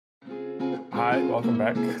Hi, welcome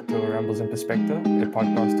back to Rambles in Perspective, a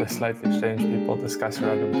podcast where slightly strange people discuss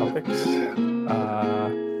random topics.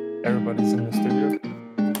 Everybody's in the studio.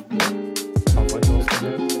 Our voice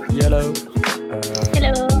also here. Yellow.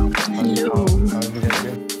 Hello. How are you guys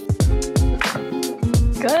doing?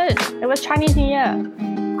 Good. It was Chinese New Year.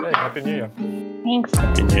 Hey, Happy New Year. Thanks.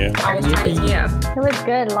 Happy New Year. How was Chinese New Year? It was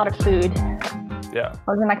good. A lot of food. Yeah.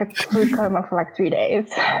 I was in like a food coma for like 3 days.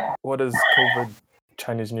 What does COVID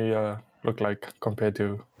Chinese New Year look like compared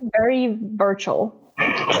to? Very virtual.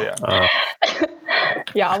 Oh, yeah.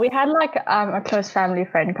 Yeah, we had like a close family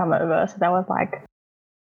friend come over, so that was like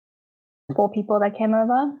 4 people that came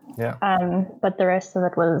over. Yeah. But the rest of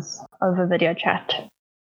it was over video chat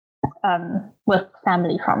with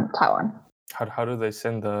family from Taiwan. How do they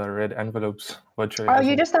send the red envelopes virtually? Oh,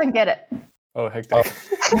 you just don't get it. Oh, hectic.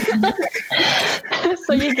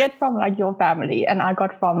 So you get from like your family, and I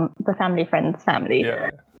got from the family friend's family,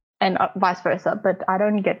 Yeah. and vice versa. But I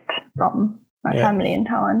don't get from my family in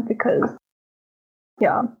Taiwan because,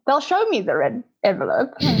 yeah, they'll show me the red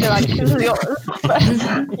envelope and be like, "This is yours," but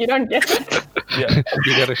you don't get it. Yeah.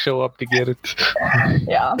 You gotta show up to get it.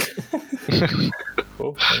 Yeah.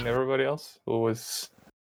 Cool. And everybody else who was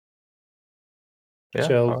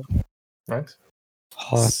Chill. Nice.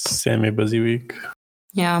 Hot, semi-busy week.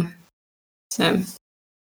 Yeah. So,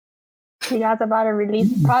 You guys about to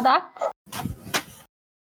release a product?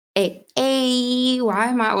 hey, why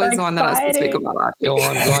am I always the one that has to speak about that? Go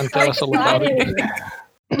on, tell us all about it.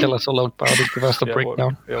 Exciting. Tell us all about it. Give us the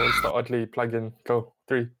breakdown. What's the Oddly plugin? Go.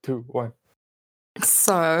 3, 2, 1.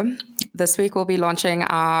 So, this week we'll be launching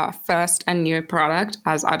our first and new product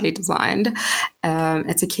as Oddly Designed.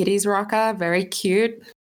 It's a kiddies rocker, very cute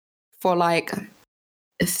for like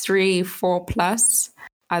 3, 4 plus.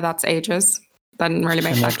 That's ages. Doesn't really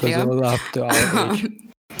make And that that goes clear. all up to our age.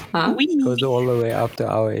 Huh? Goes all the way up to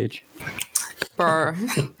our age. Bro.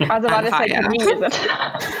 I was about to say, higher. can we use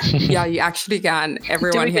it? Yeah, you actually can.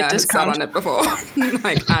 Everyone we here get has sat discount? on it before.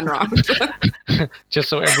 Like, and round. Just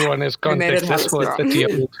so everyone has We made it context, this was hella the tier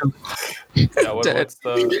 2. Yeah, Dude. what's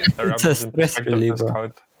the It's a Rambles in stress Perspective reliever.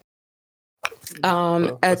 discount?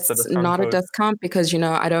 What's It's the discount not a code? discount because,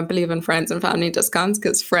 I don't believe in friends and family discounts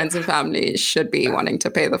because friends and family should be wanting to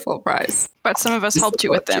pay the full price. But some of us helped you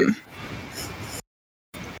with them.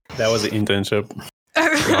 That was an internship.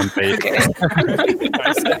 Okay.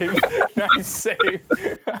 Nice save.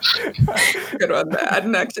 Good one there. I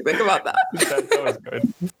didn't actually think about that. That was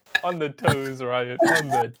good. On the toes, Ryan. On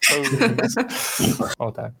the toes.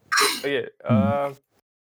 All time. Okay.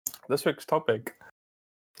 This week's topic.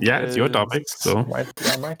 Yeah, it's your is topic. So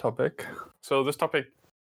my topic. So this topic,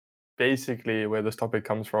 basically, where this topic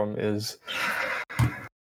comes from is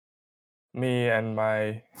me and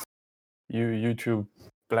my YouTube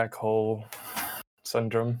black hole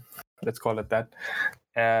syndrome. Let's call it that.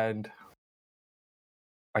 And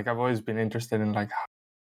like I've always been interested in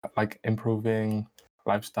like improving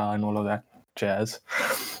lifestyle and all of that jazz.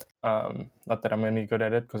 Not that I'm any good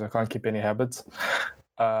at it because I can't keep any habits.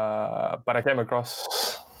 But I came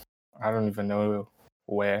across, I don't even know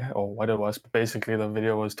where or what it was, but basically the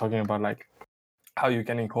video was talking about like how you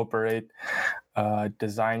can incorporate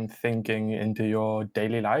design thinking into your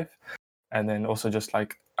daily life, and then also just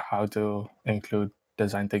like how to include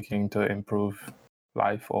design thinking to improve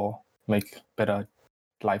life or make better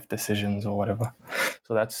life decisions or whatever.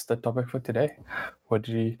 So that's the topic for today. What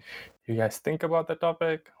did you guys think about the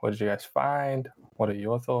topic? What did you guys find? What are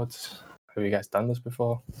your thoughts? Have you guys done this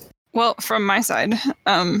before? Well, from my side,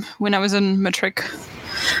 when I was in matric,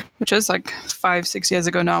 which is like 5-6 years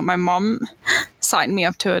ago now, my mom signed me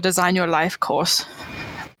up to a Design Your Life course.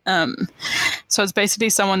 So it's basically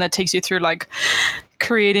someone that takes you through like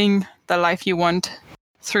creating the life you want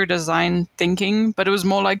through design thinking, but it was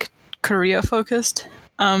more like career focused,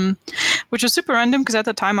 which was super random because at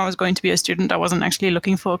the time I was going to be a student. I wasn't actually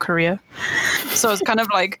looking for a career. So I was kind of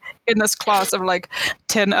like in this class of like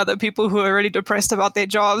 10 other people who are already depressed about their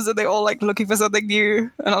jobs and they're all like looking for something new.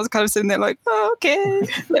 And I was kind of sitting there like, oh, okay,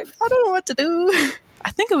 like I don't know what to do.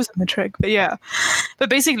 I think it was a matric, but yeah. But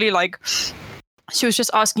basically like she was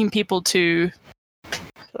just asking people to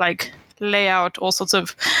like lay out all sorts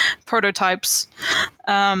of prototypes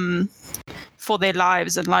for their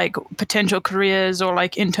lives and like potential careers or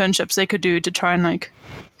like internships they could do to try and like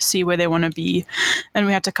see where they want to be. And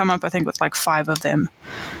we had to come up, I think, with like 5 of them.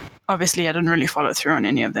 Obviously, I didn't really follow through on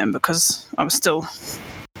any of them because I was still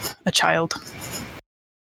a child.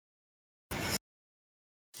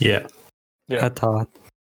 yeah. Yeah. Hard.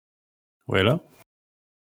 Well,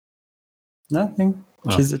 nothing.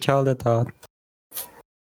 Oh. She's a child at heart.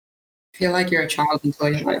 I feel like you're a child until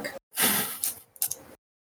you're like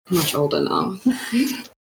Much older now.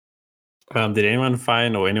 Did anyone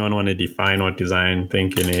find or anyone want to define what design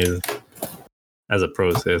thinking is as a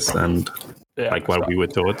process and like what we were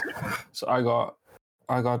taught? So I got.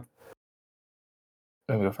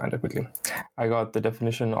 Let me go find it quickly. I got the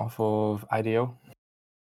definition off of IDEO,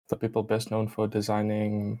 the people best known for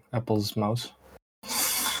designing Apple's mouse,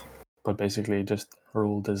 but basically just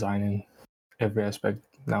rule design in every aspect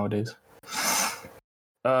nowadays.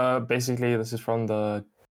 Basically, this is from the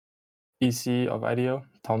EC of IDEO,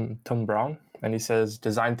 Tom Brown, and he says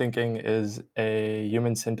design thinking is a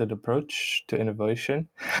human-centered approach to innovation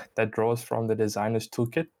that draws from the designer's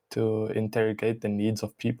toolkit to interrogate the needs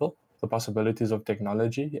of people, the possibilities of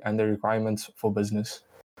technology, and the requirements for business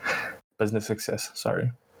success.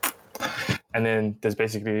 And then there's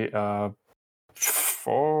basically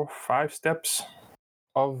 4-5 steps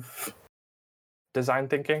of design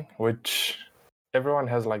thinking, which everyone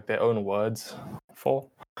has like their own words for,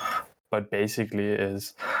 but basically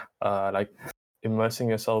is like immersing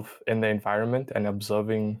yourself in the environment and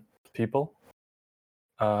observing people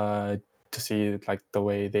to see like the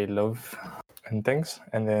way they live and things,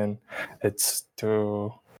 and then it's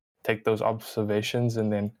to take those observations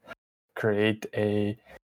and then create a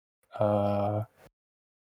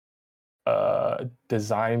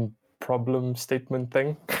design problem statement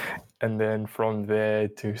thing, and then from there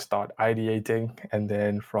to start ideating, and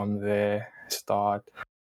then from there start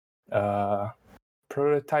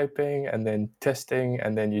prototyping, and then testing,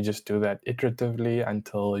 and then you just do that iteratively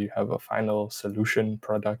until you have a final solution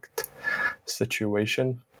product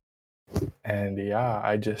situation. And yeah,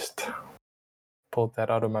 I just pulled that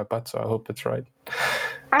out of my butt, so I hope it's right.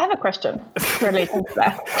 I have a question relating to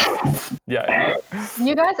that. Yeah.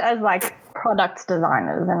 You guys as like product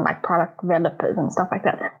designers and like product developers and stuff like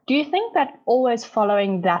that, do you think that always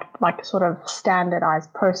following that like sort of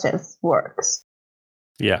standardized process works?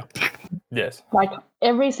 Yeah. Yes. Like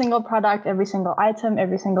every single product, every single item,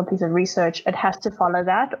 every single piece of research, it has to follow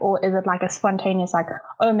that? Or is it like a spontaneous, like,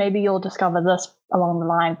 oh, maybe you'll discover this along the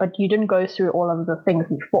line, but you didn't go through all of the things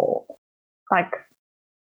before? Like,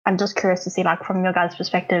 I'm just curious to see, like, from your guys'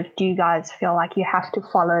 perspective, do you guys feel like you have to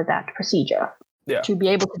follow that procedure to be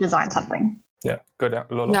able to design something? Yeah, good,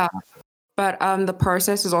 Lola. Yeah, but the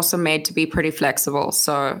process is also made to be pretty flexible.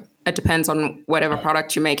 So it depends on whatever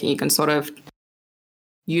product you're making. You can sort of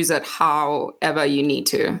use it however you need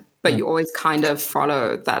to, but you always kind of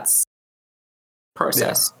follow that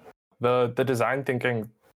process. Yeah. The design thinking,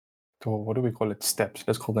 what do we call it? Steps.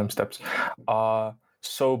 Let's call them steps.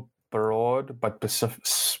 So broad but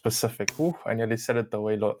specific. Ooh, I nearly said it the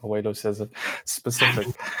way Lo says it. Specific.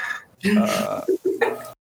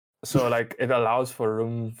 So like it allows for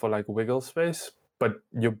room for like wiggle space, but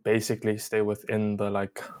you basically stay within the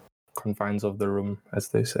like confines of the room, as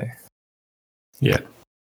they say. Yeah.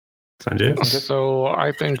 Sanjay? So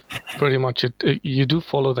I think pretty much you do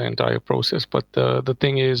follow the entire process, but the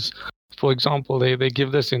thing is, for example, they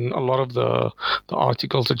give this in a lot of the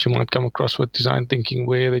articles that you might come across with design thinking,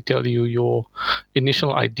 where they tell you your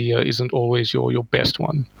initial idea isn't always your best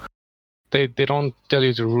one. They don't tell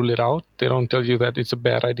you to rule it out. They don't tell you that it's a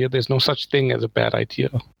bad idea. There's no such thing as a bad idea.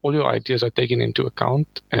 All your ideas are taken into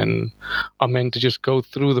account and are meant to just go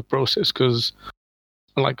through the process, because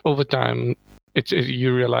like over time,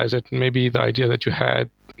 you realize that maybe the idea that you had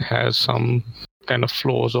has some kind of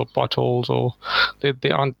flaws or potholes, or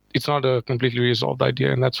they aren't. It's not a completely resolved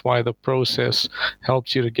idea, and that's why the process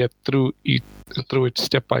helps you to get through it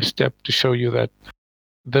step by step to show you that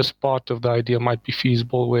this part of the idea might be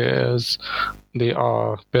feasible, whereas there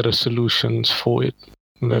are better solutions for it.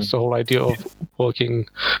 And that's the whole idea of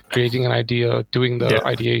creating an idea, doing the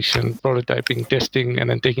ideation, prototyping, testing,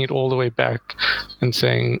 and then taking it all the way back and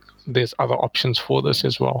saying there's other options for this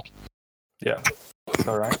as well. Yeah.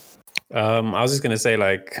 All right. I was just going to say,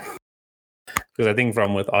 like, because I think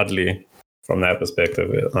with Oddly, from that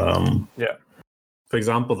perspective, for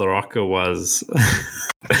example, the rocker was,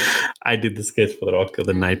 I did the sketch for the rocker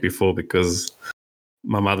the night before because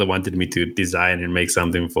my mother wanted me to design and make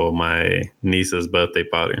something for my niece's birthday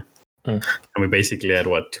party. And we basically had,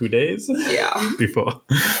 2 days before.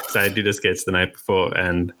 So I did a sketch the night before.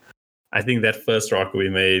 And I think that first rocker we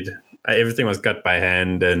made, everything was cut by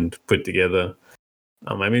hand and put together.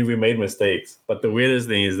 I mean, we made mistakes. But the weirdest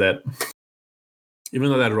thing is that even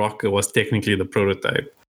though that rocker was technically the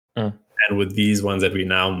prototype, and with these ones that we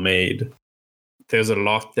now made, there's a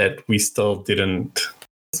lot that we still didn't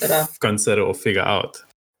consider or figure out.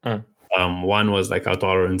 One was like our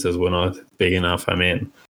tolerances were not big enough. I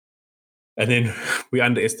mean, and then we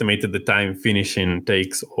underestimated the time finishing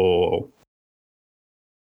takes, or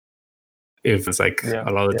if it's like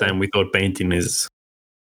a lot of the time we thought painting is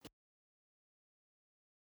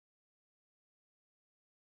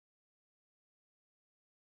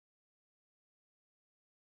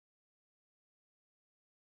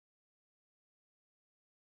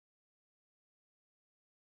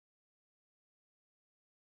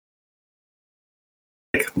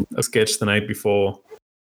a sketch the night before,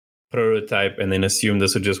 prototype, and then assume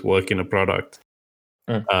this would just work in a product.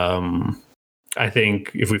 I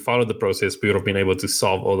think if we followed the process, we would have been able to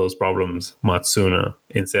solve all those problems much sooner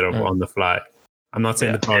instead of on the fly. I'm not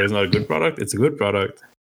saying the product is not a good product. It's a good product.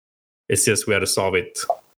 It's just we had to solve it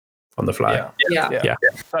on the fly. Yeah.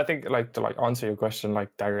 So I think to answer your question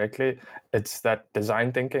directly, it's that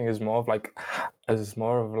design thinking is more of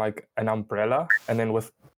an umbrella, and then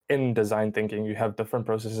within design thinking you have different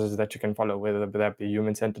processes that you can follow, whether that be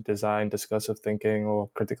human-centered design, discursive thinking, or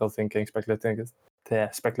critical thinking,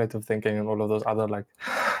 speculative thinking, and all of those other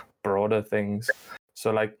broader things.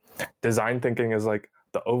 So design thinking is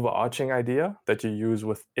the overarching idea that you use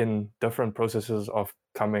within different processes of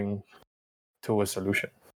coming to a solution,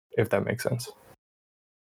 if that makes sense.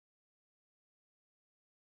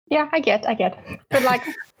 Yeah, I get. But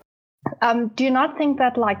do you not think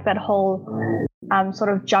that that whole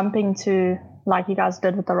sort of jumping to, like you guys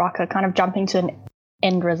did with the rocker, kind of jumping to an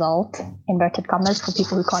end result, inverted commas for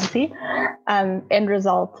people who can't see, end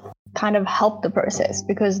result kind of helped the process,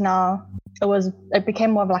 because now it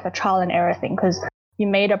became more of a trial and error thing, because you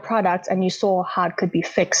made a product and you saw how it could be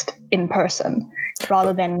fixed in person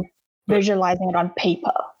rather than visualizing it on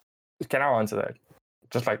paper. Can I answer that?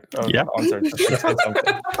 Just answer it. Just say something.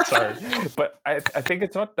 Sorry. But I think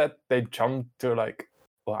it's not that they jumped to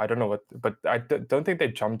I don't know what, but I don't think they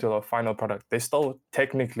jumped to a final product. They still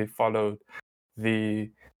technically followed the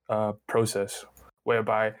process,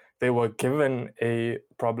 whereby they were given a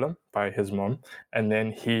problem by his mom, and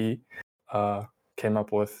then he came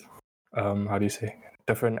up with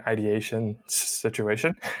different ideation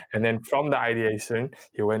situation, and then from the ideation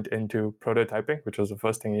he went into prototyping, which was the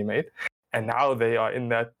first thing he made, and now they are in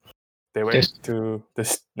that. They went to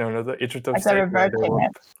this the iterative state where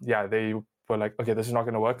they were like, okay, this is not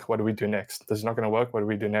going to work. What do we do next? This is not going to work. What do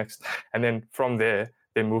we do next? And then from there,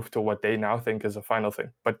 they move to what they now think is a final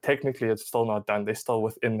thing. But technically, it's still not done. They're still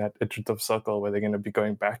within that iterative circle where they're going to be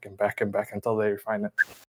going back and back and back until they refine it.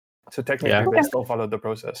 So technically, they still follow the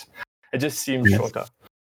process. It just seems shorter.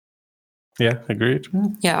 Yeah, agreed.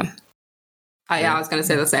 Yeah. I was going to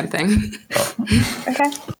say the same thing.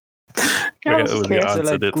 Okay. So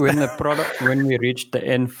when we reach the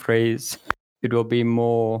end phase, it will be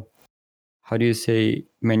more, how do you say,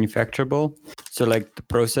 manufacturable? So the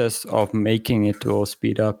process of making it will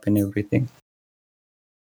speed up and everything.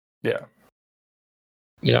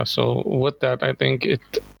 Yeah, so with that, I think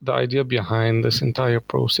the idea behind this entire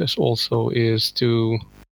process also is to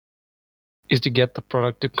get the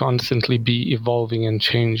product to constantly be evolving and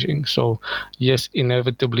changing. So yes,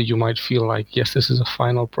 inevitably you might feel like, yes, this is a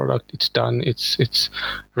final product, it's done, it's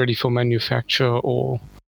ready for manufacture,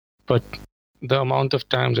 but the amount of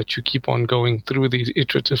times that you keep on going through these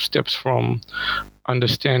iterative steps, from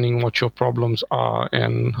understanding what your problems are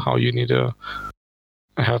and how you need to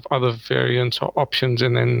have other variants or options,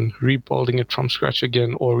 and then rebuilding it from scratch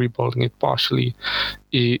again or rebuilding it partially,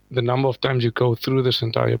 the number of times you go through this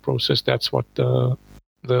entire process, that's what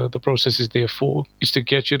the process is there for, is to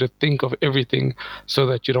get you to think of everything so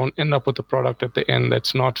that you don't end up with a product at the end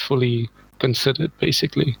that's not fully considered,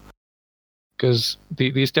 basically. Because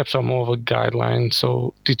these steps are more of a guideline,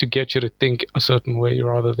 so to get you to think a certain way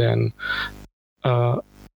rather than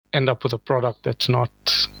end up with a product that's not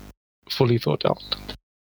fully thought out.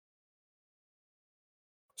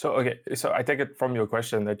 So I take it from your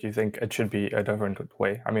question that you think it should be a different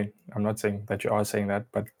way. I mean, I'm not saying that you are saying that,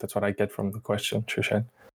 but that's what I get from the question, Trishan.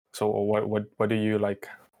 So what do you like?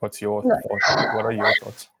 What's your thoughts? What are your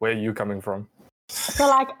thoughts? Where are you coming from? So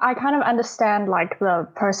I kind of understand the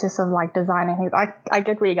process of designing things. I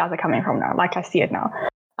get where you guys are coming from now. I see it now.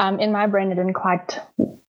 In my brain, it didn't quite,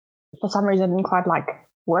 for some reason,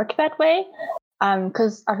 work that way.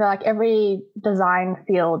 Because I feel like every design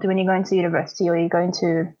field, when you go into university or you go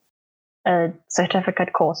into a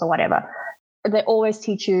certificate course or whatever, they always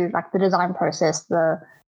teach you the design process, the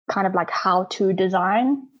kind of how to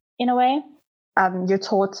design in a way. You're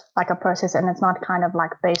taught a process, and it's not kind of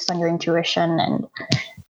based on your intuition. And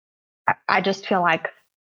I just feel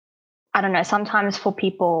I don't know, sometimes for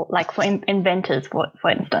people, for inventors, for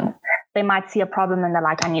instance, they might see a problem and they're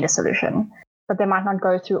like, I need a solution. But they might not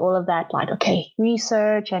go through all of that,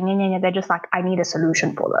 research and they're just I need a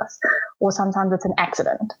solution for this. Or sometimes it's an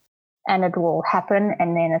accident and it will happen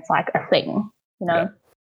and then it's a thing, Yeah.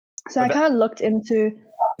 So I kind of looked into...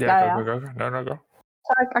 Go.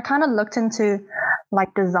 So I kind of looked into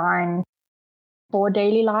design for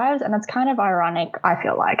daily lives, and it's kind of ironic, I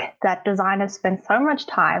feel that designers spend so much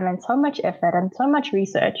time and so much effort and so much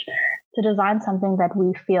research to design something that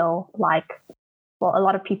we feel a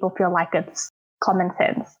lot of people feel it's common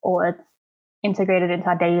sense or it's integrated into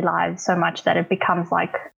our daily lives so much that it becomes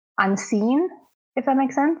like unseen, if that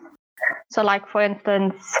makes sense. So like, for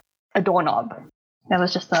instance, a doorknob. That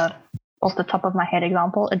was just a off the top of my head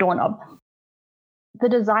example, a doorknob. The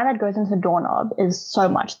design that goes into a doorknob is so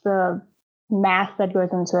much. The math that goes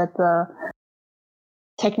into it, the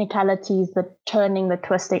technicalities, the turning, the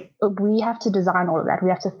twisting. We have to design all of that. We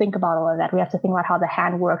have to think about all of that. We have to think about how the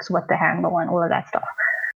hand works with the handle and all of that stuff.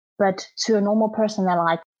 But to a normal person, they're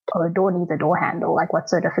like, oh, a door needs a door handle. Like,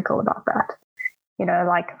 what's so difficult about that? You know,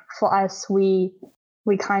 like for us, we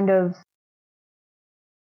kind of,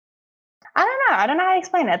 I don't know how to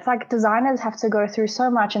explain it. It's like designers have to go through so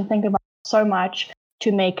much and think about so much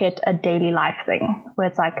to make it a daily life thing, where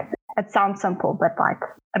it's like, it sounds simple, but like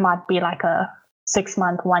it might be like a 6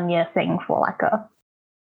 month, 1 year thing for like a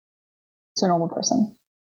normal person.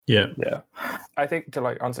 Yeah. I think to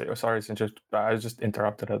like answer your since I just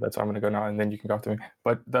interrupted her, that's why I'm gonna go now, and then you can go after me.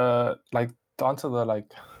 But to answer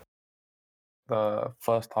the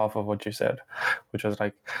first half of what you said, which was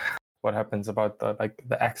like what happens about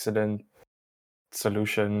the accident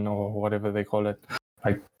solution or whatever they call it,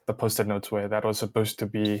 like the post-it notes, where that was supposed to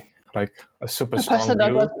be like a super strong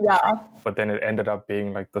glue, but then it ended up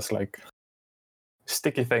being like this like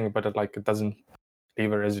sticky thing, but it doesn't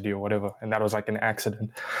leave a residue or whatever, and that was like an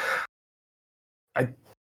accident. I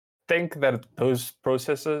think that those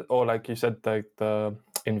processes, or like you said, like the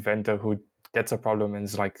inventor who gets a problem and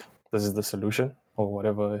is like, this is the solution, or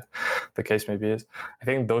whatever the case may be, is I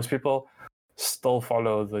think those people still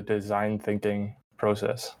follow the design thinking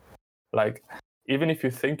process. Like, even if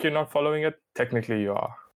you think you're not following it, technically you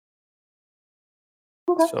are.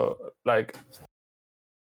 Okay. So like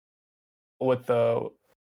with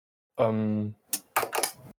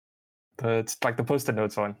it's like the post-it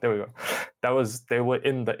notes one, there we go, they were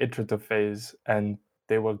in the iterative phase, and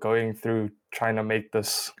they were going through trying to make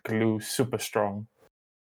this glue super strong,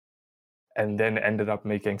 and then ended up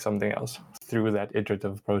making something else through that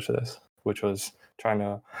iterative process, which was trying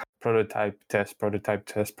to prototype test.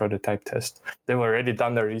 They've already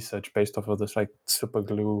done their research based off of this like super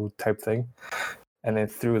glue type thing, and then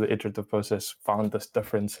through the iterative process found this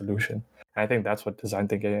different solution. And I think that's what design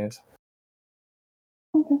thinking is.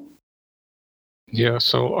 Yeah,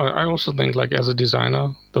 so I also think, like, as a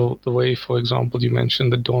designer, the way, for example, you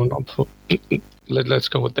mentioned the doorknob. Let's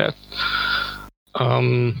go with that.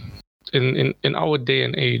 In our day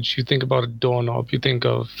and age, you think about a doorknob, you think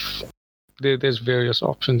of there's various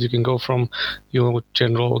options. You can go from your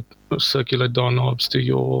general circular doorknobs to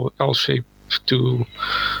your L shape to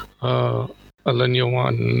a linear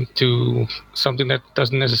one to something that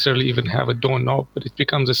doesn't necessarily even have a doorknob, but it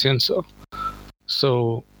becomes a sensor.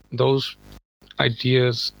 So those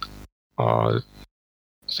ideas are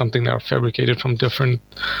something that are fabricated from different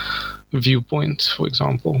viewpoints, for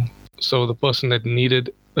example. So the person that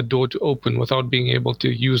needed a door to open without being able to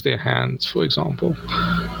use their hands, for example,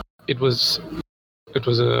 it was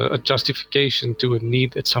a justification to a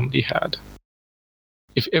need that somebody had.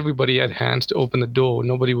 If everybody had hands to open the door,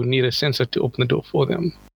 nobody would need a sensor to open the door for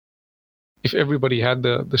them. If everybody had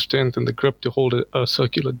the strength and the grip to hold a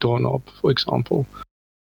circular doorknob, for example,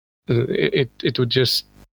 it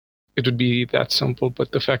would be that simple.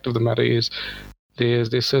 But the fact of the matter is,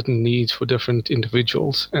 there's certain needs for different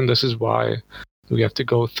individuals, and this is why we have to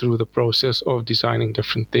go through the process of designing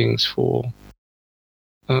different things for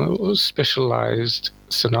specialized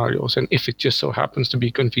scenarios. And if it just so happens to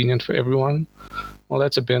be convenient for everyone, well,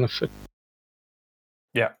 that's a benefit.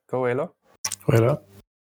 Yeah, go Elo.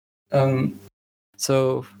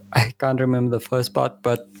 So I can't remember the first part,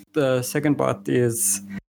 but the second part is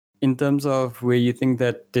in terms of where you think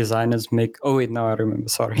that designers make. Oh wait, now I remember.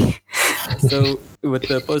 Sorry. So with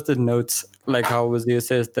the post-it notes, like how Wazir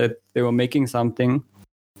says that they were making something,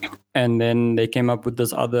 and then they came up with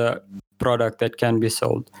this other product that can be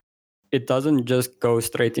sold. It doesn't just go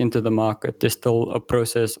straight into the market. There's still a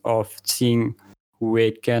process of seeing where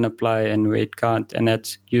it can apply and where it can't, and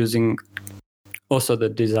that's using also the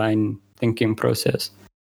design thinking process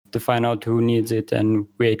to find out who needs it and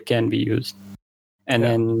where it can be used. And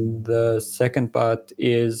then the second part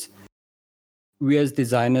is, we as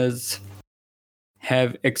designers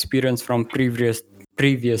have experience from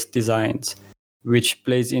previous designs, which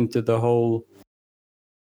plays into the whole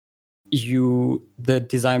the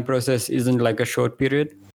design process isn't like a short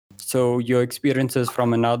period. So your experiences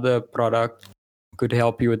from another product could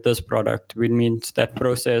help you with this product, which means that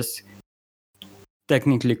process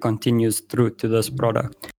technically continues through to this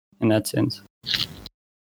product in that sense.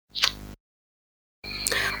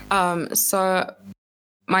 So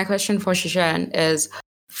my question for Shishan is,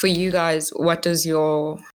 for you guys, what does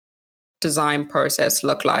your design process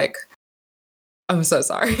look like? I'm so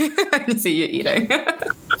sorry. I can see you eating.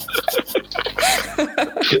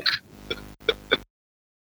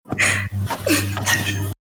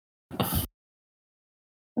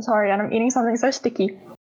 Sorry, I'm eating something so sticky.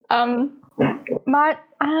 I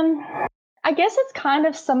guess it's kind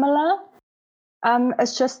of similar.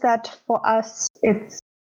 It's just that for us, it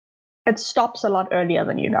stops a lot earlier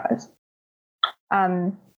than you guys.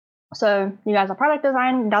 So you guys are product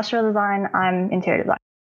design, industrial design, I'm interior design.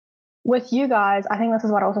 With you guys, I think this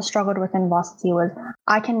is what I also struggled with in Varsity was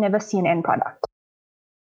I can never see an end product.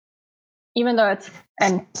 Even though it's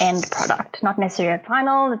an end product, not necessarily a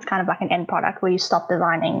final, it's kind of like an end product where you stop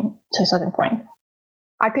designing to a certain point.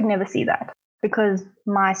 I could never see that because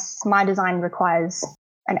my design requires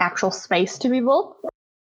an actual space to be built.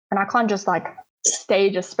 And I can't just like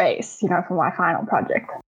stage a space, for my final project.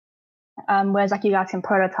 Whereas like you guys can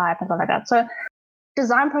prototype and stuff like that. So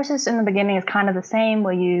design process in the beginning is kind of the same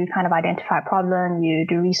where you kind of identify a problem, you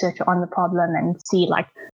do research on the problem and see like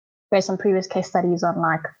there's some previous case studies on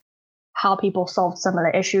like how people solved similar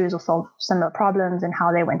issues or solved similar problems and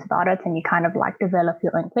how they went about it. And you kind of like develop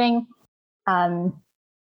your own thing.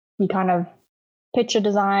 You kind of pitch a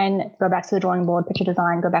design, go back to the drawing board, pitch a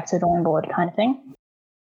design, go back to the drawing board kind of thing.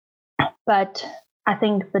 But I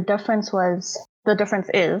think the difference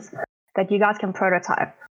is that you guys can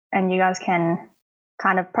prototype and you guys can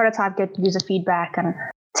kind of prototype, get user feedback and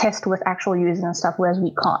test with actual users and stuff, whereas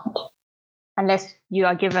we can't. Unless you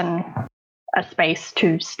are given a space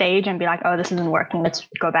to stage and be like, oh, this isn't working, let's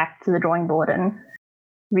go back to the drawing board and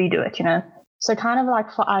redo it, So kind of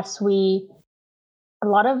like for us, a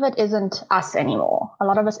lot of it isn't us anymore. A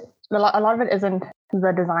lot of it isn't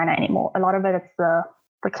the designer anymore. A lot of it is the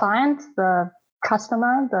client, the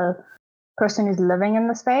customer, the person who's living in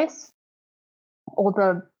the space, or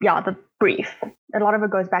the brief. A lot of it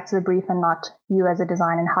goes back to the brief and not you as a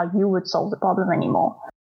designer and how you would solve the problem anymore.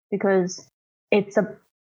 Because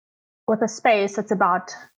with a space, it's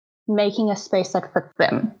about making a space that fits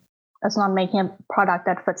them. It's not making a product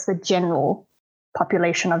that fits the general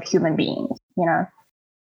population of human beings,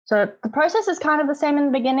 So the process is kind of the same in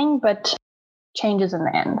the beginning, but changes in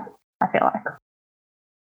the end, I feel like.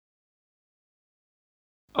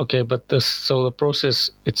 Okay, but the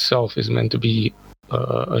process itself is meant to be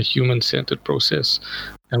a human-centered process.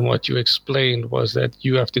 And what you explained was that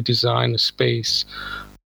you have to design a space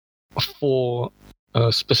for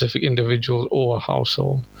a specific individual or a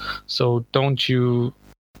household. So don't you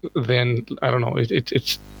then, I don't know,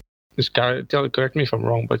 correct me if I'm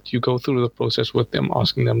wrong, but you go through the process with them,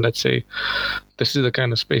 asking them, let's say, this is the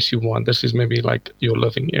kind of space you want. This is maybe like your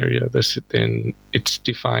living area. Then it's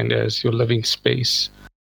defined as your living space.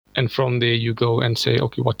 And from there, you go and say,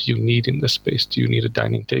 okay, what do you need in this space? Do you need a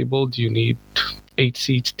dining table? Do you need 8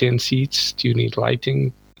 seats, 10 seats? Do you need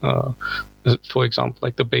lighting? For example,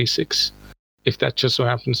 like the basics. If that just so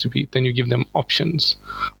happens to be, then you give them options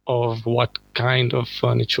of what kind of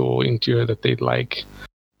furniture or interior that they'd like.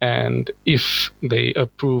 And if they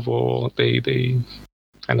approve or they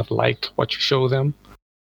kind of like what you show them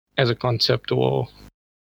as a concept or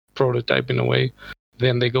prototype in a way,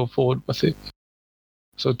 then they go forward with it.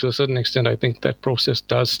 So to a certain extent, I think that process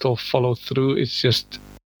does still follow through. It's just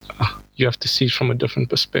you have to see it from a different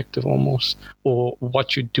perspective almost. Or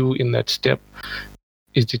what you do in that step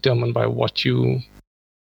is determined by what you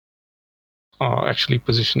are actually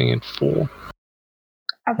positioning it for.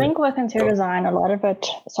 I think with interior design, a lot of it.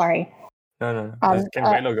 Sorry. No. Can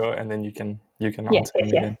Velo go, and then you can answer me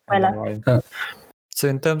again. So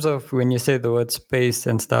in terms of when you say the word space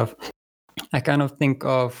and stuff, I kind of think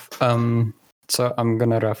of. So I'm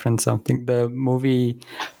gonna reference something. The movie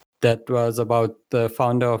that was about the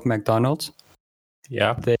founder of McDonald's.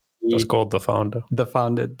 Yeah, it was called The Founder. The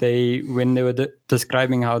Founder. When they were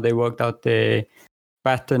describing how they worked out their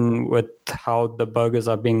pattern with how the burgers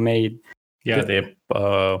are being made. Yeah, they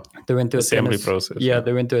went to assembly process. Yeah,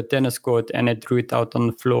 they went to a tennis court and they drew it out on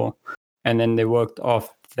the floor, and then they worked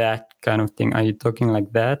off that kind of thing. Are you talking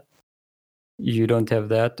like that? You don't have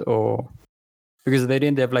that, or because they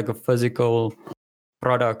didn't have like a physical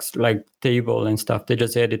products like table and stuff. They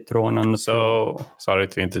just had it thrown on the floor. Sorry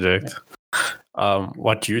to interject. Yeah.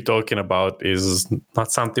 What you're talking about is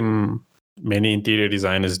not something many interior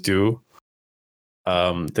designers do.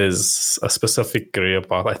 There's a specific career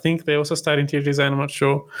path. I think they also study interior design, I'm not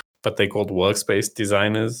sure, but they're called workspace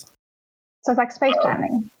designers. So it's like space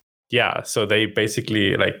planning. Yeah, so they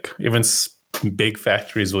basically like even big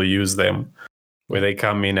factories will use them, where they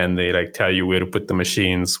come in and they like tell you where to put the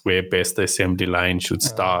machines, where best the assembly line should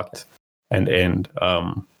start and end.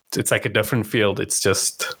 It's like a different field. It's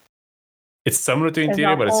similar to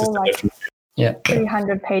interior, but it's just a different field. Yeah.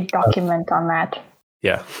 300-page document on that.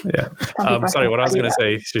 Yeah. Some Sorry, what I was people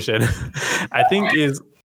going to say, Shushan, I think is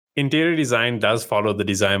interior design does follow the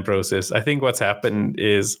design process. I think what's happened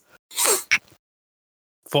is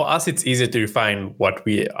for us, it's easier to define what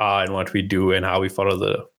we are and what we do and how we follow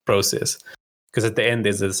the process. Because at the end,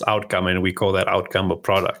 there's this outcome, and we call that outcome a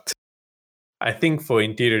product. I think for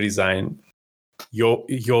interior design,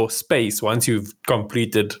 your space, once you've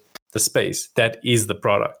completed the space, that is the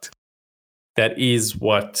product. That is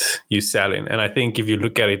what you sell in. And I think if you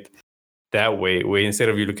look at it that way, where instead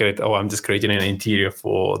of you look at it, I'm just creating an interior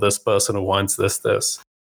for this person who wants this.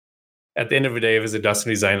 At the end of the day, as a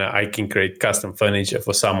industrial designer, I can create custom furniture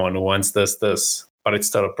for someone who wants this, but it's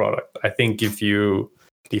still a product. I think if you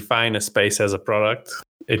define a space as a product,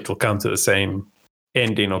 it will come to the same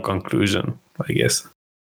ending or conclusion, I guess.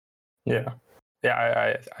 Yeah,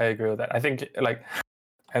 I agree with that. I think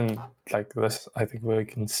this, I think we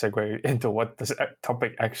can segue into what this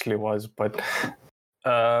topic actually was, but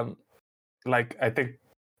I think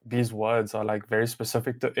these words are very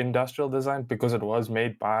specific to industrial design because it was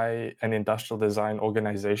made by an industrial design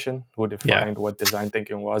organization who defined what design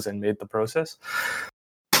thinking was and made the process.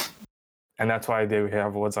 And that's why they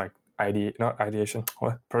have words like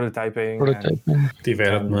prototyping,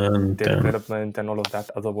 development, and all of that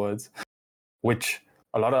other words, which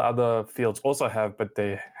a lot of other fields also have, but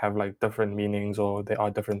they have different meanings or they are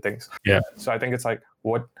different things. Yeah. So I think it's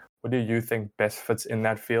what do you think best fits in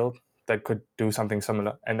that field that could do something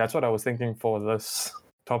similar? And that's what I was thinking for this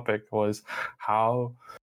topic was, how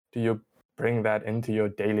do you bring that into your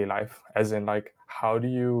daily life? As in how do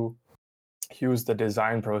you use the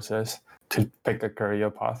design process to pick a career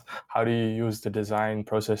path? How do you use the design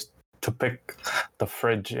process to pick the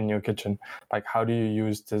fridge in your kitchen? How do you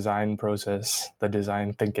use design process, the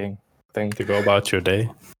design thinking thing to go about your day?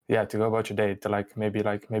 Yeah, to go about your day. To maybe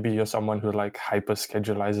you're someone who hyper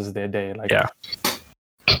schedulizes their day.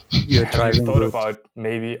 You're driving. Thought about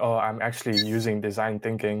maybe, I'm actually using design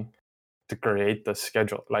thinking to create the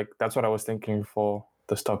schedule. That's what I was thinking for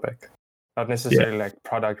this topic. Not necessarily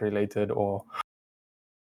product related or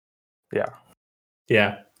Yeah.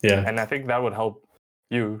 And I think that would help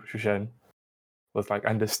you, Shushan, with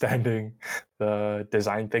understanding the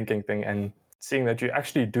design thinking thing and seeing that you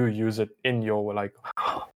actually do use it in your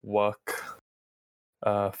work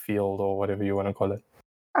field or whatever you want to call it.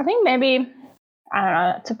 I think maybe, I don't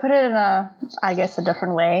know, to put it in a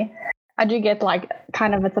different way, I do get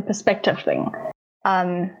it's a perspective thing.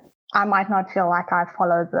 I might not feel like I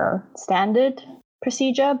follow the standard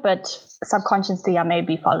procedure, but subconsciously I may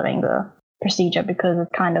be following the procedure because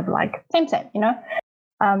it's kind of same, you know?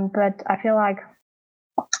 But I feel like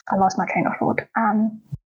I lost my train of thought.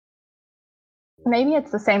 Maybe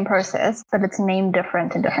it's the same process, but it's named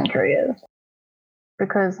different in different careers.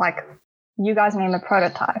 Because you guys name a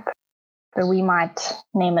prototype, but we might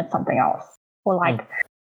name it something else. Or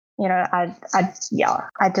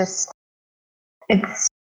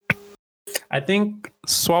I think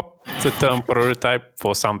swap the term prototype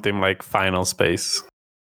for something like final space.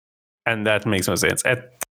 And that makes no sense.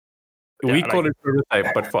 We call it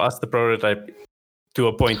prototype, but for us, the prototype, to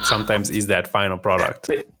a point, sometimes is that final product.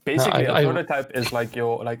 Basically, a prototype is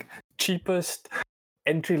your cheapest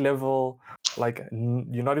entry level.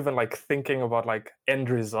 You're not even thinking about end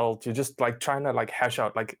result. You're just trying to hash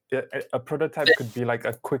out. A prototype could be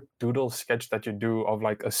a quick doodle sketch that you do of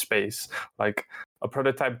a space. A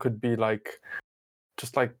prototype could be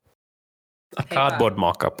just a cardboard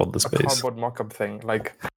mock-up of the space. A cardboard mock-up thing.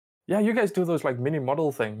 You guys do those mini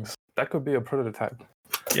model things. That could be a prototype.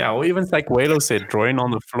 Yeah, or even Waylo said, drawing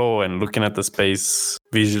on the floor and looking at the space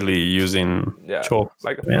visually using chalk.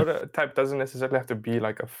 A prototype doesn't necessarily have to be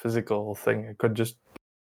a physical thing. It could just,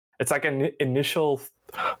 it's an initial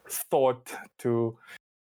thought to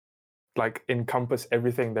encompass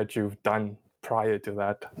everything that you've done prior to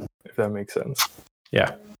that, if that makes sense.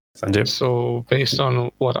 Yeah. Sanjay? So based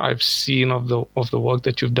on what I've seen of the work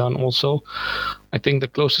that you've done also, I think the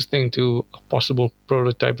closest thing to a possible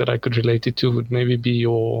prototype that I could relate it to would maybe be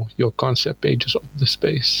your concept pages of the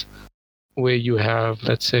space, where you have,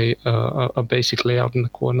 let's say, a basic layout in the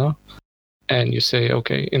corner, and you say,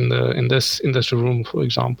 okay, in this room, for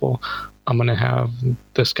example, I'm gonna have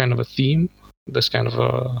this kind of a theme, this kind of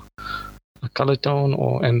a color tone,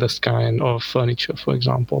 and this kind of furniture, for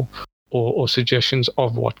example. Or suggestions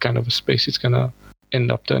of what kind of a space it's going to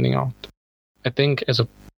end up turning out. I think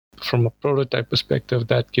from a prototype perspective,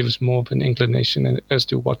 that gives more of an inclination as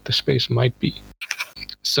to what the space might be.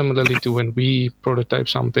 Similarly to when we prototype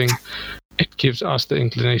something, it gives us the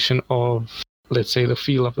inclination of, let's say, the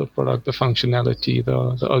feel of the product, the functionality,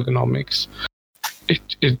 the ergonomics.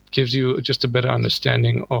 it gives you just a better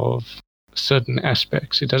understanding of certain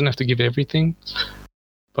aspects. It doesn't have to give everything,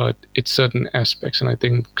 but it's certain aspects. And I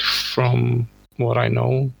think from what I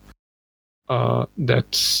know,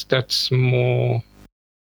 that's more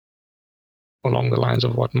along the lines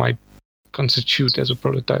of what might constitute as a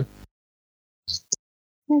prototype.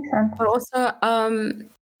 Makes sense. But also,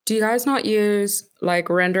 do you guys not use like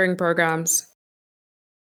rendering programs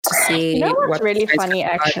to see? You know what's what really the space funny,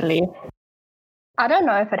 looks like? actually? I don't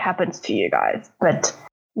know if it happens to you guys, but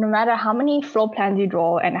no matter how many floor plans you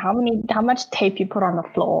draw and how much tape you put on the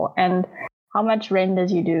floor and how much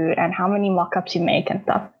renders you do and how many mock-ups you make and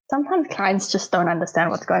stuff, sometimes clients just don't understand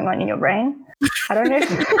what's going on in your brain. I don't know if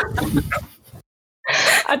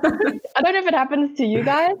I don't know if it happens to you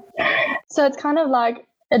guys. So it's kind of like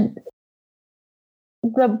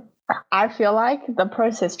I feel like the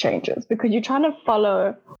process changes because you're trying to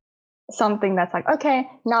follow something that's like, okay,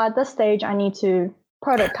 now at this stage I need to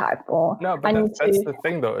prototype or No, but I need that's to. the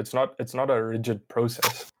thing though. It's not a rigid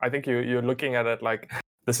process. I think you're looking at it like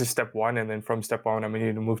this is step one, and then from step one, I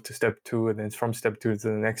need to move to step two, and then from step two to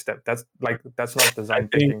the next step. That's not design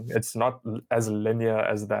thinking. It's not as linear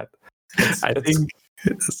as that. I think.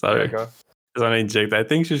 Sorry, I want to inject. I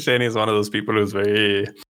think Shoshani is one of those people who's very.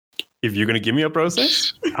 If you're gonna give me a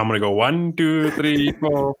process, I'm gonna go 1, 2, 3,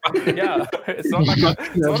 4. Yeah, it's not like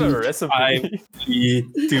it's not a recipe. 5, 3,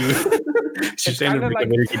 2. It's kind of like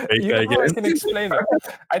I can explain it.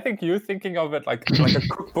 I think you're thinking of it like a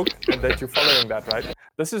cookbook and that you're following that, right?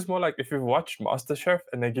 This is more like if you've watched MasterChef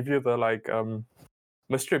and they give you the like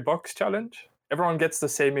mystery box challenge. Everyone gets the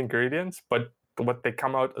same ingredients, but what they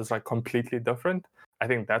come out is like completely different. I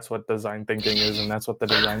think that's what design thinking is, and that's what the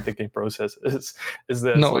design thinking process is. Is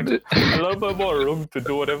there's a little bit more room to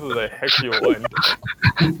do whatever the heck you want.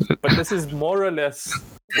 But this is more or less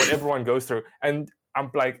what everyone goes through. And I'm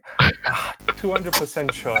like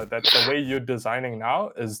 200% sure that the way you're designing now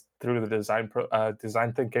is through the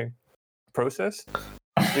design thinking process,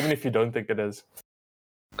 even if you don't think it is.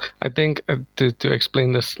 I think to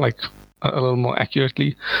explain this like a little more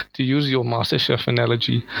accurately, to use your MasterChef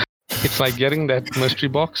analogy, it's like getting that mystery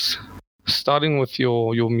box, starting with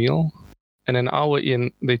your meal, and an hour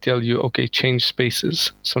in, they tell you, okay, change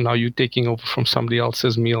spaces. So now you're taking over from somebody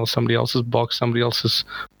else's meal, somebody else's box, somebody else's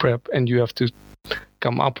prep, and you have to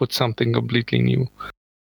come up with something completely new.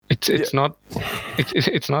 It's not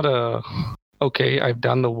a okay, I've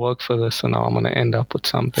done the work for this, so now I'm gonna end up with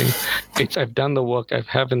something. It's I've done the work, I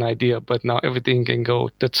have an idea, but now everything can go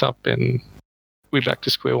tits up, and we're back to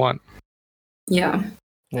square one. Yeah.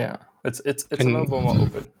 Yeah, it's a little bit more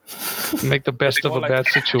open. Make the best of a bad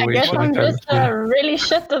I situation. guess I'm just a really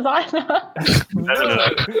shit designer. No.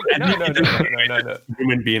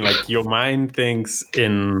 Human being, like your mind thinks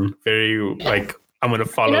in very like I'm gonna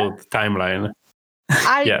follow the timeline.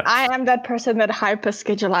 I am that person that hyper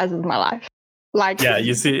scheduleizes my life. Like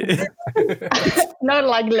you see. No,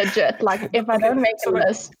 like legit. Like if I don't make a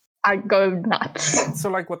list, I go nuts. So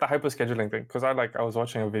like with the hyper scheduling thing, because I was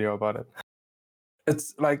watching a video about it.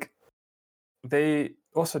 It's like they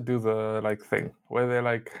also do the like thing where they're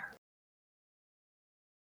like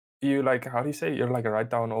you like how do you say, you like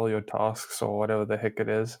write down all your tasks or whatever the heck it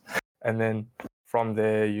is, and then from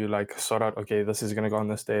there you like sort out, okay, this is gonna go on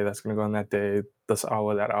this day, that's gonna go on that day, this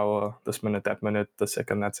hour, that hour, this minute, that minute, this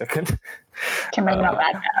second, that second. Can make not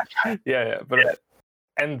that bad. Yeah, but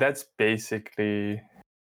and that's basically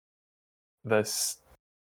this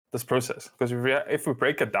process, because if we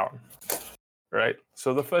break it down, right?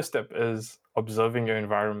 So the first step is observing your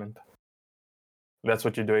environment. That's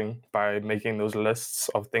what you're doing by making those lists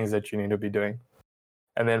of things that you need to be doing.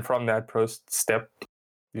 And then from that step,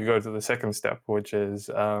 you go to the second step, which is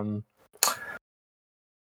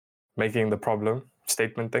making the problem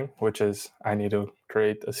statement thing, which is I need to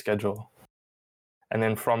create a schedule. And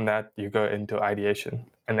then from that, you go into ideation.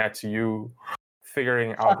 And that's you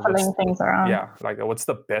figuring out things around. Yeah, like what's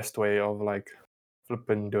the best way of like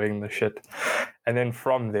flipping doing the shit. And then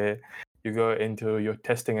from there, you go into your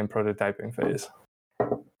testing and prototyping phase.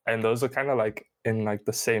 And those are kind of like in like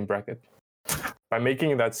the same bracket. By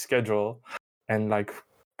making that schedule and like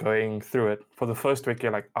going through it, for the first week,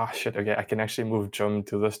 you're like, shit, okay, I can actually move gym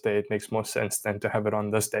to this day. It makes more sense than to have it on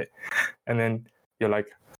this day. And then you're like,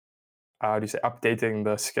 updating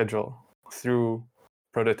the schedule through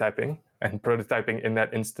prototyping. And prototyping in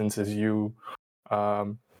that instance is you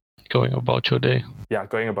going about your day. Yeah,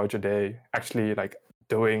 going about your day, actually like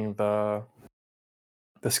doing the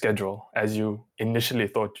schedule as you initially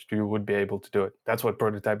thought you would be able to do it. That's what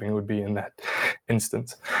prototyping would be in that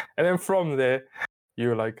instance. And then from there,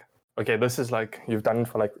 you're like, okay, this is like, you've done it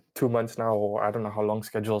for like 2 months now, or I don't know how long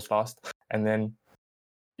schedules last. And then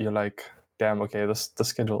you're like, damn, okay, the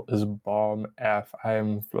schedule is bomb F. I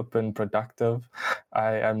am flipping productive.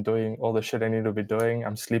 I am doing all the shit I need to be doing.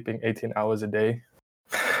 I'm sleeping 18 hours a day.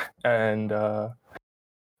 And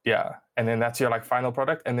and then that's your like final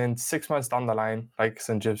product. And then 6 months down the line, like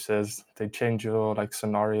Sanjeev says, they change your like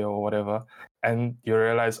scenario or whatever. And you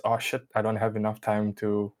realize, oh shit, I don't have enough time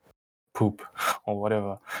to poop or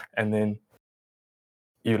whatever. And then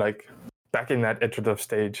you like back in that iterative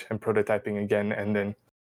stage and prototyping again. And then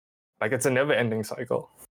like it's a never ending cycle.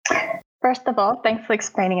 First of all, thanks for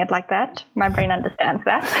explaining it like that. My brain understands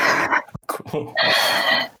that. Cool.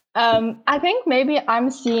 I think maybe I'm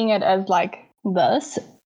seeing it as like this,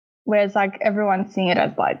 whereas like everyone's seeing it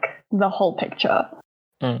as like the whole picture.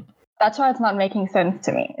 That's why it's not making sense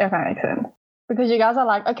to me, if that makes sense. Because you guys are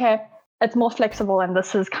like, okay, it's more flexible and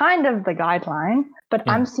this is kind of the guideline, but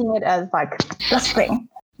I'm seeing it as like this thing.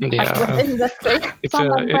 Yeah. Like within this thing. So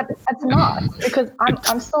but it's not, because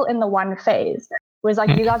I'm still in the one phase. Whereas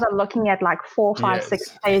like you guys are looking at like 4, 5,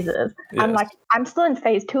 6 phases. Yes. I'm like, I'm still in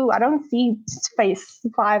phase 2. I don't see phase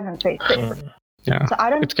 5 and phase 6. Yeah. So I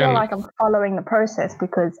don't feel like I'm following the process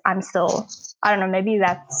because I'm still, I don't know, maybe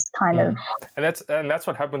that's kind of. And that's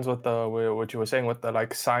what happens with what you were saying with the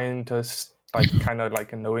like scientists, like kind of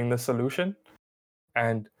like knowing the solution.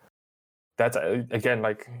 And that's again,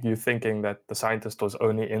 like you thinking that the scientist was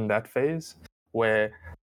only in that phase, where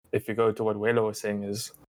if you go to what Welo was saying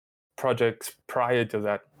is projects prior to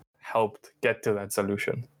that helped get to that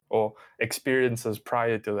solution, or experiences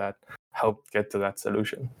prior to that helped get to that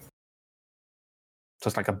solution.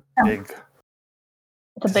 Just like a big.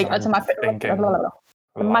 It's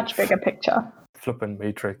a much bigger picture. Flippin'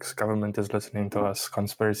 Matrix. Government is listening to us.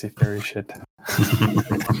 Conspiracy theory shit.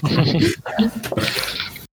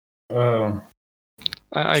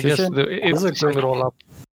 I guess to sum it all up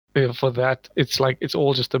for that, it's like it's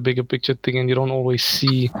all just a bigger picture thing, and you don't always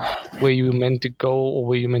see where you meant to go or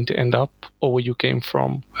where you meant to end up or where you came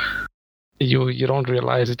from. You don't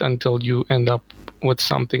realize it until you end up with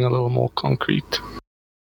something a little more concrete.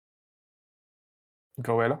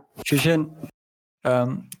 Go, Welo. Shushan,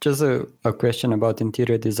 just a question about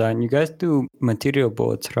interior design. You guys do material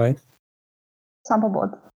boards, right? Sample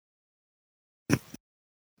boards.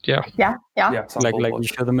 Yeah. Like you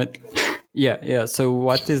show them it. Yeah. So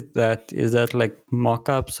what is that? Is that like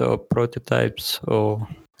mock-ups or prototypes or?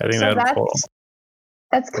 I think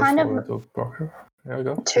that's kind of There we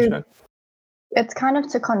go. It's kind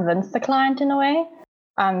of to convince the client in a way,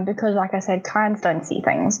 because like I said, clients don't see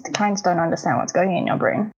things. The clients don't understand what's going in your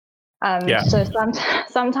brain. So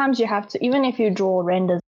sometimes you have to, even if you draw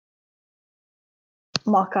renders,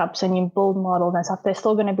 mock-ups, and you build models and stuff, they're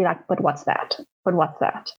still going to be like, but what's that? But what's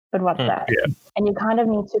that? But what's that? Yeah. And you kind of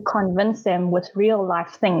need to convince them with real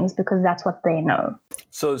life things because that's what they know.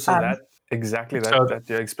 So that exactly that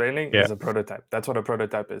you're explaining is a prototype. That's what a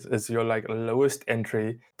prototype is. It's your like lowest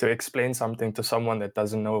entry to explain something to someone that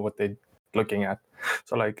doesn't know what they're looking at.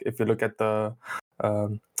 So like if you look at the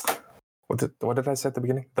what did I say at the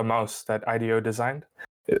beginning? The mouse that IDEO designed.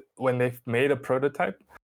 When they made a prototype,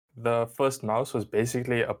 the first mouse was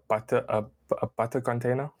basically a butter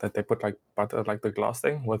container that they put like butter, like the glass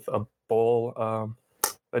thing, with a ball,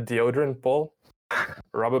 a deodorant ball,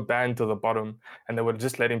 rubber band to the bottom, and they were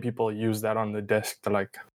just letting people use that on the desk to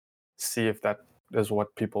like see if that is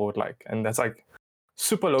what people would like. And that's like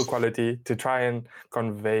super low quality to try and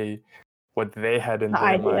convey what they had in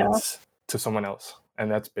their minds to someone else.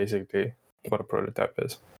 And that's basically what a prototype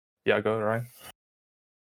is. Yeah, go, Ryan.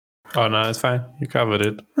 Oh, no, it's fine. You covered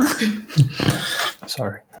it.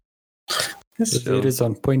 Sorry. It is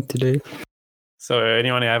on point today. So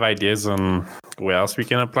anyone have ideas on where else we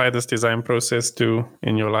can apply this design process to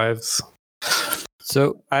in your lives?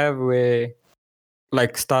 So I have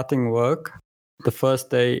like starting work, the first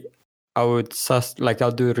day I would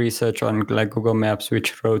I'll do research on like Google Maps,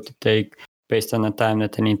 which road to take based on the time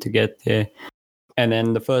that I need to get there. And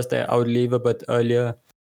then the first day I would leave a bit earlier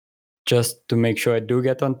just to make sure I do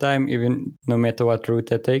get on time, even no matter what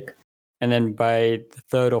route I take. And then by the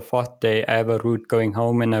third or fourth day, I have a route going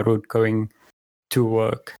home and a route going to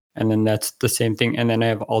work. And then that's the same thing. And then I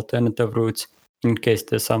have alternative routes in case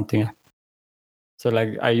there's something. So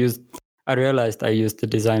like I realized I used the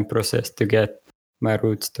design process to get my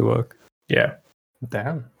routes to work. Yeah.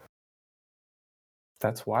 Damn.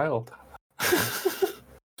 That's wild.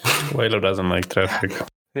 Welo doesn't like traffic.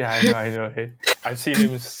 Yeah, I know. Hey, I've seen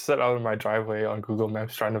him sit out in my driveway on Google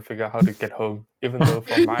Maps trying to figure out how to get home, even though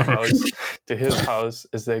from my house to his house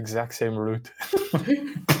is the exact same route.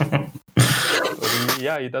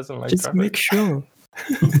 He doesn't like just traffic. Make sure.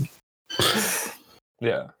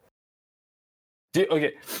 Yeah.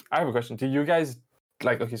 Okay, I have a question. Do you guys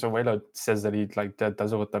like, okay, so Waylo says that he like that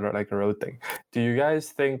does it with the like a road thing. Do you guys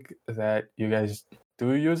think that you guys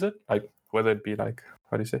do use it, like whether it be like,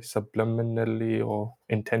 how do you say, subliminally or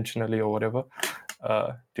intentionally or whatever?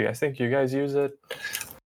 Do you guys think you guys use it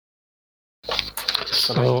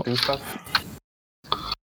to like do stuff?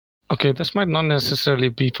 Okay, this might not necessarily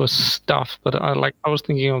be for stuff, but I was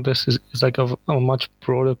thinking of this is like a much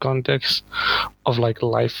broader context of like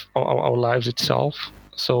life, our lives itself.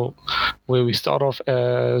 So where we start off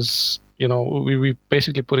as, you know, we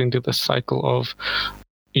basically put into the cycle of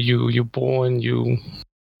you're born,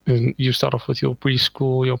 you start off with your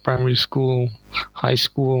preschool, your primary school, high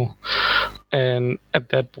school, and at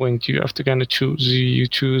that point you have to kind of choose. You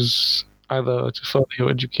choose either to further your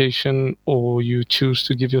education, or you choose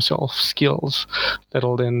to give yourself skills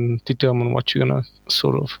that'll then determine what you're gonna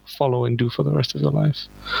sort of follow and do for the rest of your life.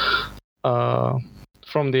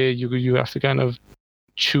 From there, you have to kind of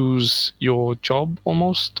choose your job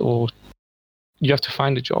almost, or you have to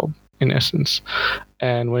find a job in essence.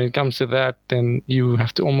 And when it comes to that, then you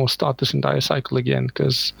have to almost start this entire cycle again,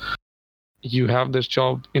 because you have this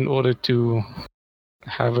job in order to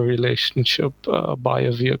have a relationship, buy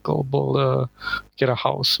a vehicle, get a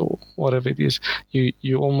house, or whatever it is.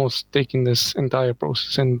 You're almost taking this entire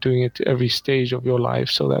process and doing it to every stage of your life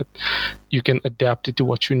so that you can adapt it to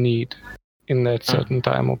what you need in that certain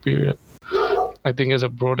time or period. I think as a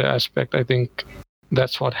broader aspect, I think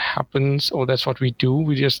that's what happens, or that's what we do.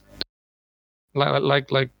 We just like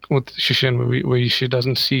with Shishin, where she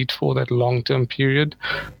doesn't see it for that long-term period.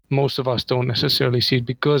 Most of us don't necessarily see it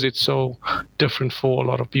because it's so different for a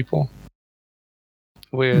lot of people.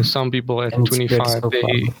 Where some people at 25,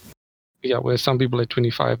 where some people at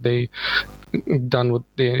 25, they done with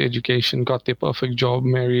their education, got their perfect job,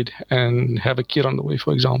 married, and have a kid on the way,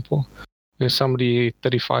 for example. Where somebody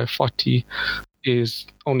 35, 40 is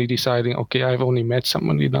only deciding, okay, I've only met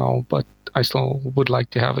somebody now, but I still would like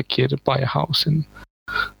to have a kid, buy a house. And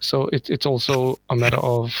so it's also a matter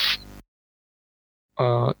of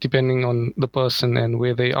depending on the person and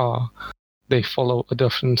where they are, they follow a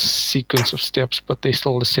different sequence of steps, but they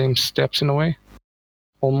still the same steps in a way,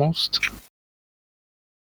 almost.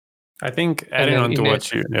 I think adding on to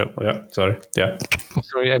what you... Sorry,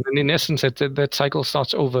 and in essence, that cycle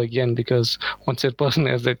starts over again, because once that person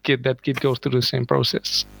has that kid goes through the same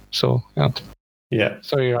process. So, yeah. Yeah.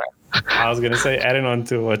 Sorry, right. I was going to say, adding on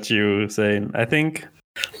to what you were saying, I think...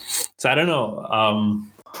 So I don't know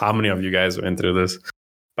how many of you guys went through this,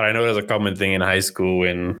 but I know there's a common thing in high school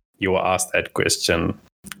when you were asked that question,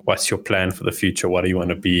 what's your plan for the future? What do you want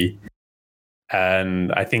to be?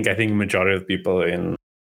 And I think majority of people in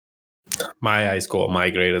my high school, my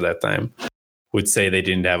grade at that time, would say they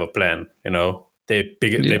didn't have a plan. You know, their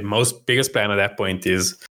biggest plan at that point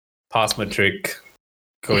is pass matric,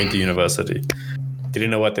 going to university.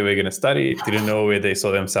 Didn't know what they were going to study. Didn't know where they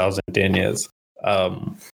saw themselves in 10 years.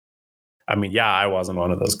 I mean, yeah, I wasn't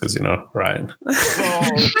one of those because, you know, Ryan. Oh,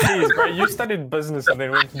 geez, bro, you studied business and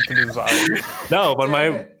then went into design. No, but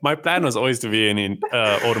my plan was always to be an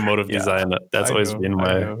automotive designer. That's always been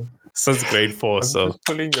my... Since grade 4, I'm so just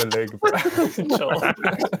pulling your leg, bro.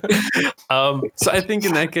 So I think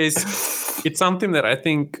in that case, it's something that I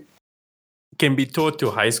think can be taught to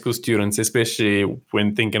high school students, especially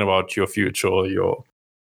when thinking about your future or your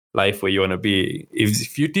life where you want to be.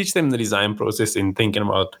 If you teach them the design process and thinking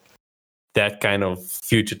about that kind of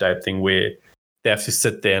future type thing where they have to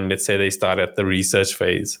sit there and let's say they start at the research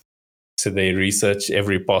phase. So they research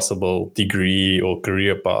every possible degree or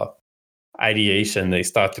career path. Ideation, they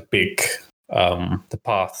start to pick the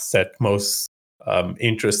paths that most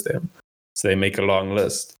interest them. So they make a long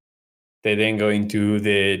list. They then go into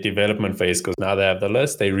the development phase because now they have the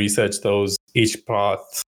list. They research each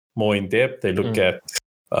path more in depth. They look at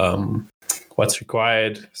what's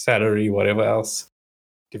required, salary, whatever else.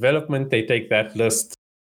 Development, they take that list,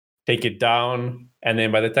 take it down, and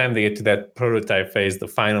then by the time they get to that prototype phase, the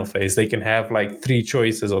final phase, they can have like 3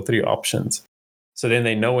 choices or 3 options. So then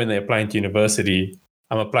they know when they're applying to university,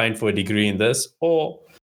 I'm applying for a degree in this, or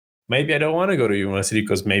maybe I don't want to go to university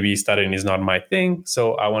because maybe studying is not my thing.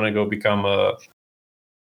 So I want to go become a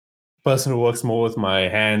person who works more with my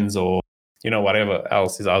hands or, you know, whatever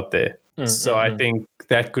else is out there. So I think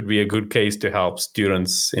that could be a good case to help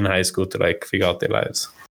students in high school to like figure out their lives.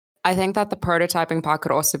 I think that the prototyping part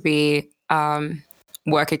could also be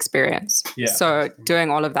work experience. Yeah. So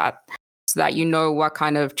doing all of that so that you know what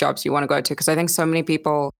kind of jobs you want to go to. Because I think so many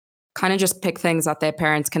people kind of just pick things that their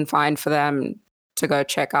parents can find for them to go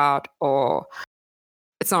check out, or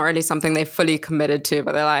it's not really something they're fully committed to,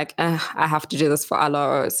 but they're like, I have to do this for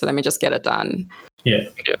Alo, so let me just get it done. Yeah.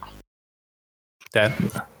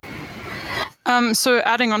 Dan? So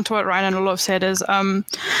adding on to what Ryan and Olaf said is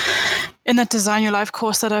in that Design Your Life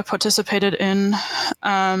course that I participated in,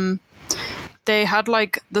 they had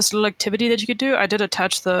like this little activity that you could do. I did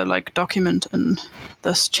attach the like document in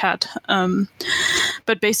this chat.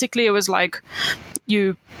 But basically it was like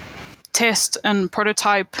you test and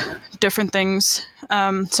prototype different things.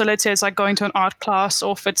 So let's say it's like going to an art class,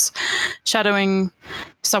 or if it's shadowing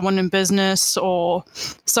someone in business or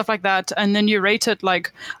stuff like that. And then you rate it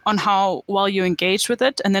like on how well you engaged with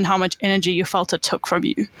it, and then how much energy you felt it took from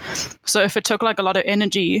you. So if it took like a lot of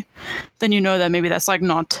energy, then you know that maybe that's like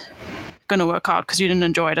not going to work out because you didn't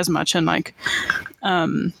enjoy it as much, and like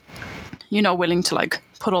you're not willing to like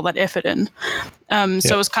put all that effort in.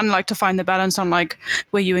 So it's kind of like to find the balance on like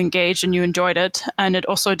where you engaged and you enjoyed it, and it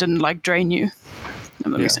also didn't like drain you. If that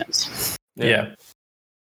makes sense. Yeah.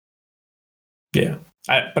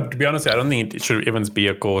 But to be honest, I don't think it should even be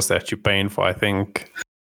a course that you're paying for. I think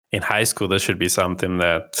in high school there should be something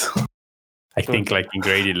that I think like in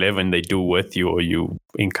grade 11 they do with you, or you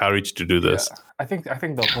encourage to do this. Yeah. I think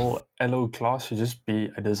the whole LO class should just be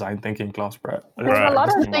a design thinking class, bro. There's a lot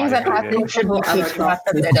of things that high school should teach you that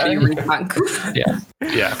they don't.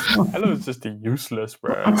 Yeah. LO is just useless,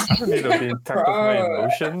 bro. I don't need to be in touch with my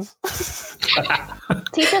emotions.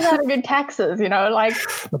 Teach us how to do taxes, you know, like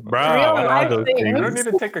Bro, real what are life those things. You don't things?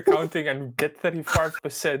 need to take accounting and get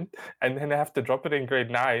 35% and then have to drop it in grade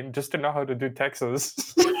 9 just to know how to do taxes.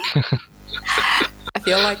 I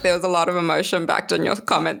feel like there was a lot of emotion backed in your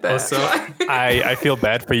comment there. Also, I feel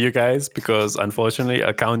bad for you guys because unfortunately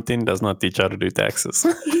accounting does not teach how to do taxes.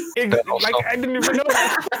 Like, I didn't even know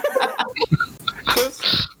that.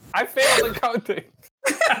 'Cause I failed accounting.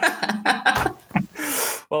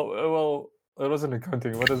 Well, it wasn't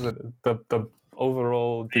accounting. What is it? The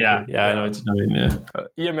overall degree. Yeah, I know what you mean. Yeah.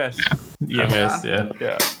 EMS. EMS,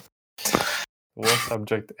 yeah. Worst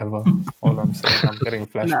subject ever. All I'm saying, I'm getting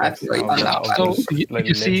flashbacks feel you now on that of one. those, So, like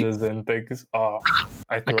you see- ledgers and things.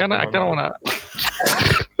 I kind of want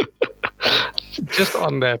to just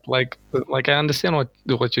on that, like I understand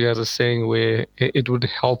what you guys are saying, where it would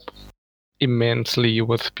help immensely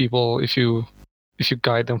with people if you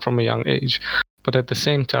guide them from a young age, but at the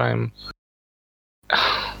same time,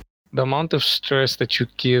 the amount of stress that you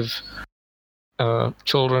give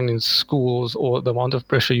children in schools, or the amount of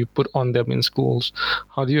pressure you put on them in schools,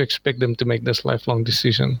 how do you expect them to make this lifelong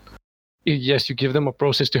decision? Yes, you give them a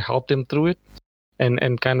process to help them through it,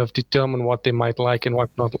 and kind of determine what they might like and what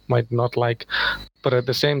might not like. But at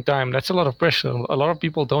the same time, that's a lot of pressure. A lot of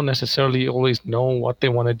people don't necessarily always know what they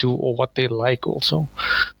want to do or what they like also.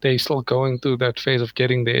 They're still going through that phase of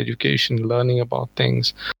getting their education, learning about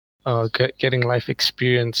things, getting life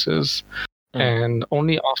experiences. And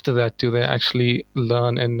only after that do they actually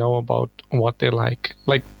learn and know about what they like.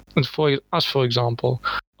 Like for us, for example,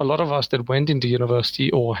 a lot of us that went into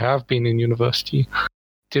university or have been in university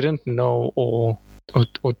didn't know or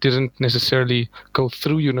didn't necessarily go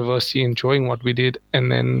through university enjoying what we did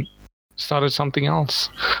and then started something else.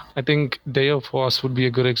 I think Deo for us would be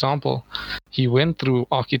a good example. He went through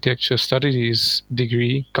architecture, studied his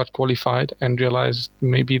degree, got qualified, and realized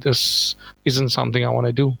maybe this isn't something I want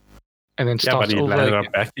to do. And then Yeah, but starts he over landed again.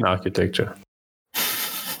 up back in architecture.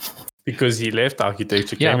 Because he left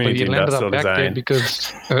architecture, Yeah, came but he into landed industrial up back there design.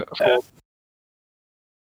 because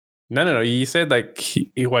No. He said like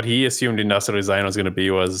what he assumed industrial design was going to be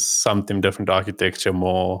was something different to architecture,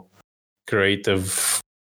 more creative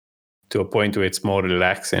to a point where it's more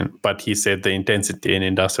relaxing. But he said the intensity in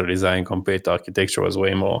industrial design compared to architecture was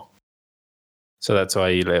way more. So that's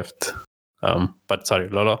why he left. But sorry,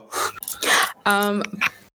 Lola.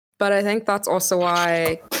 But I think that's also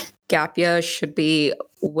why gap year should be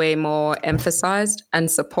way more emphasized and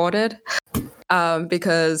supported,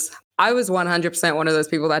 because I was 100% one of those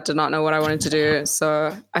people that did not know what I wanted to do.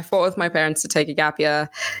 So I fought with my parents to take a gap year,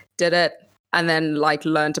 did it, and then like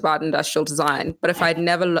learned about industrial design. But if I'd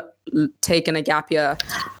never taken a gap year,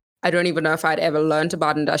 I don't even know if I'd ever learned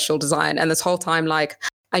about industrial design. And this whole time, like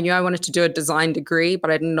I knew I wanted to do a design degree, but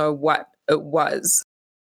I didn't know what it was.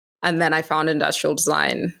 And then I found industrial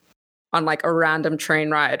design on like a random train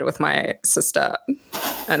ride with my sister.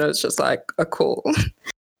 And it was just like, oh, cool.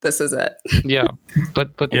 This is it. yeah, but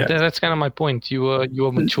Yeah. that's kind of my point. You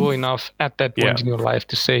were mature enough at that point in your life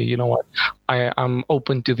to say, you know what, I'm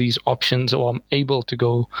open to these options, or I'm able to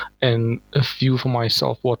go and view for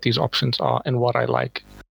myself what these options are and what I like.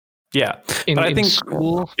 Yeah. In But I think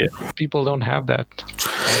school, people don't have that.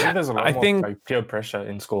 I think there's a lot more like peer pressure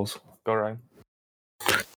in schools. Go Ryan.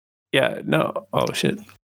 Yeah, no. Oh shit.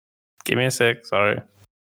 Give me a sec, sorry.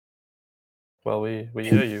 Well, we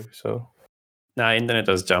hear you, so Nah, internet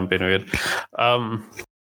was jumping weird.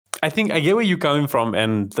 I think I get where you're coming from,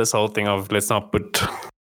 and this whole thing of let's not put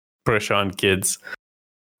pressure on kids.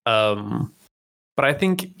 But I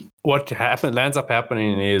think what lands up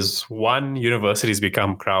happening is, one, universities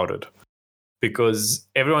become crowded because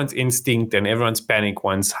everyone's instinct and everyone's panic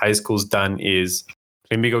once high school's done is,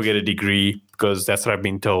 let me go get a degree because that's what I've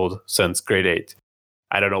been told since grade 8.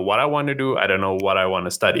 I don't know what I want to do. I don't know what I want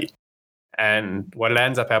to study. And what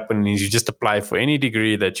lands up happening is you just apply for any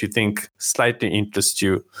degree that you think slightly interests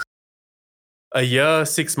you. A year,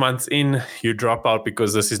 6 months in, you drop out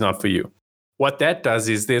because this is not for you. What that does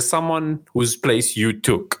is there's someone whose place you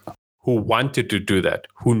took, who wanted to do that,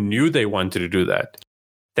 who knew they wanted to do that.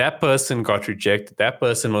 That person got rejected. That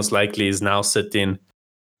person most likely is now sitting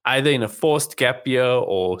either in a forced gap year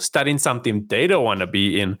or studying something they don't want to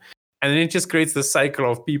be in. And then it just creates the cycle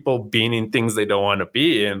of people being in things they don't want to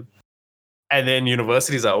be in. And then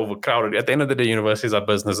universities are overcrowded. At the end of the day, universities are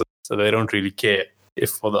businesses, so they don't really care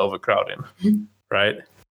for the overcrowding, right?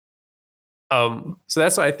 So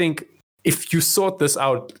that's why I think if you sort this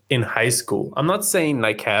out in high school, I'm not saying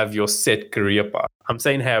like have your set career path. I'm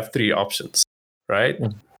saying have 3 options, right?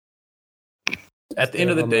 At the end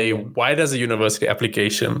of the day, why does a university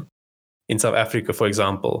application in South Africa, for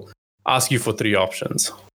example, ask you for 3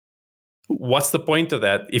 options? What's the point of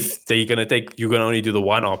that if you're going to only do the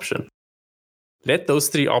one option? Let those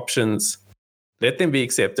 3 options, let them be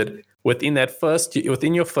accepted. Within your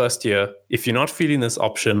first year, if you're not feeling this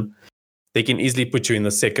option, they can easily put you in the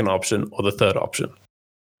second option or the third option,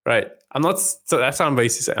 right? So that's how I'm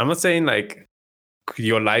basically saying. I'm not saying like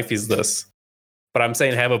your life is this, but I'm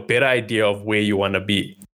saying have a better idea of where you want to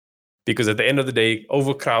be. Because at the end of the day,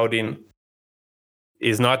 overcrowding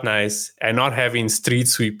is not nice, and not having street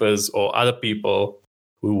sweepers or other people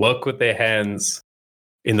who work with their hands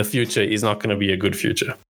in the future is not going to be a good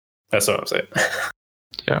future. That's what I'm saying.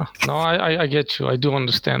 Yeah, no, I get you. I do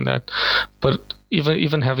understand that. But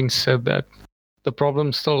even having said that, the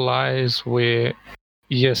problem still lies where,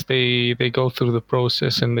 yes, they go through the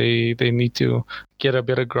process and they need to get a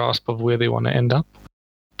better grasp of where they want to end up.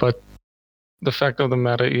 But the fact of the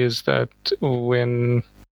matter is that when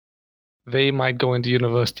they might go into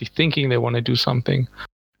university thinking they want to do something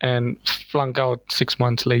and flunk out 6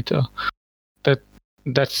 months later, that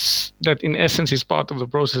in essence is part of the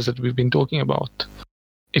process that we've been talking about.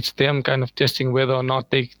 It's them kind of testing whether or not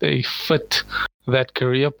they fit that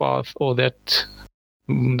career path or that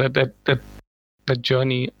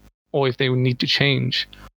journey, or if they need to change.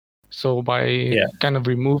 So by kind of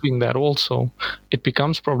removing that also, it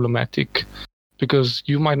becomes problematic, because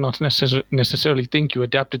you might not necessarily think you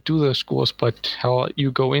adapted to those course, but how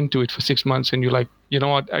you go into it for 6 months and you're like, you know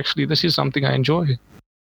what, actually this is something I enjoy.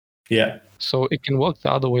 Yeah. So it can work the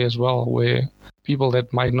other way as well, where people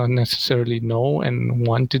that might not necessarily know and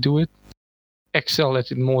want to do it excel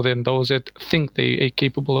at it more than those that think they are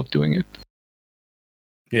capable of doing it.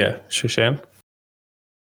 Yeah, Shushan?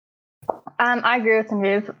 I agree with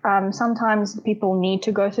Sanjeev. Sometimes people need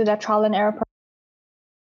to go through that trial and error process.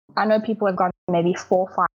 I know people have gone maybe 4 or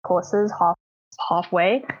 5 courses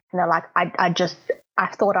halfway, and they're like, I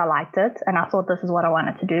thought I liked it, and I thought this is what I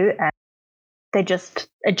wanted to do, and it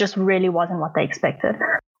just really wasn't what they expected.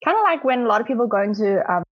 Kind of like when a lot of people go into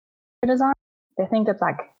design, they think it's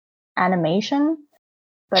like animation,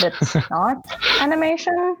 but it's not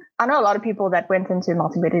animation. I know a lot of people that went into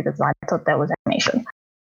multimedia design thought that was animation,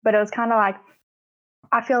 but it was kind of like,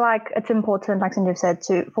 I feel like it's important, like Sanjeev said,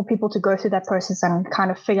 for people to go through that process and kind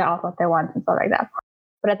of figure out what they want and stuff like that.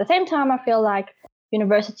 But at the same time, I feel like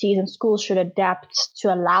universities and schools should adapt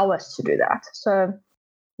to allow us to do that. So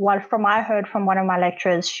I heard from one of my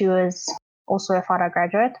lecturers, she was also a FADA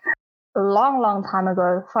graduate. A long time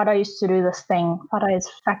ago, FADA used to do this thing. FADA is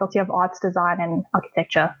Faculty of Arts, Design and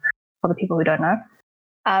Architecture, for the people who don't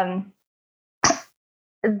know.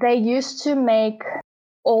 They used to make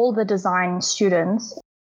all the design students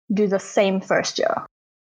do the same first year.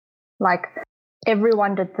 Like,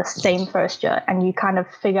 everyone did the same first year, and you kind of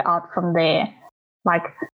figure out from there. Like,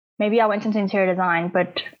 maybe I went into interior design,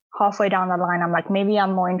 but halfway down the line, I'm like, maybe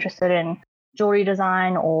I'm more interested in jewelry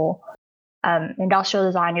design or industrial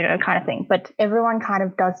design, kind of thing. But everyone kind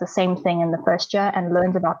of does the same thing in the first year and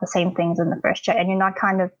learns about the same things in the first year, and you're not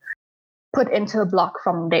kind of put into a block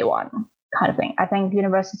from day one, kind of thing. I think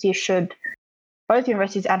both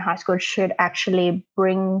universities and high schools should actually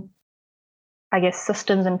bring, I guess,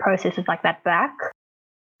 systems and processes like that back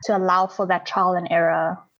to allow for that trial and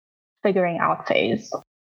error figuring out phase.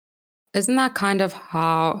 Isn't that kind of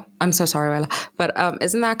how, I'm so sorry, Wella, but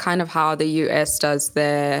isn't that kind of how the US does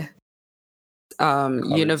their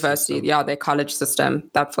university, their college system,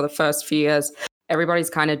 that for the first few years, everybody's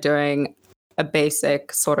kind of doing a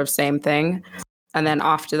basic sort of same thing. And then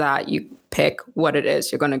after that, you pick what it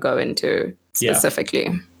is you're going to go into specifically.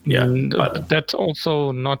 Yeah, but that's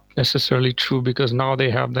also not necessarily true, because now they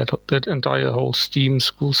have that entire whole STEAM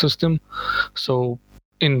school system. So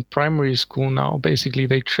in primary school now, basically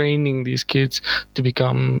they're training these kids to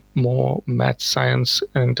become more math, science,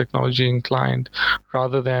 and technology inclined,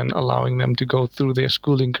 rather than allowing them to go through their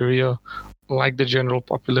schooling career like the general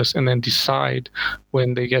populace and then decide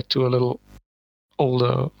when they get to a little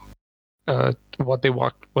older what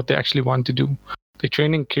they actually want to do. They're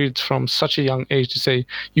training kids from such a young age to say,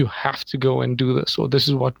 you have to go and do this, or this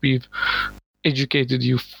is what we've educated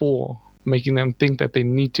you for, making them think that they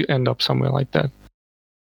need to end up somewhere like that.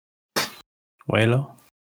 Wailo?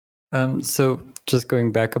 So just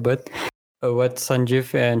going back a bit, what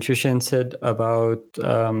Sanjeev and Shushan said about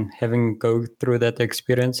having go through that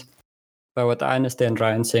experience. But what I understand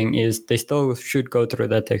Ryan saying is they still should go through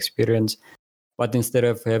that experience, but instead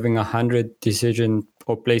of having 100 decision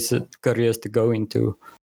or places, careers to go into,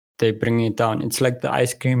 they bring it down. It's like the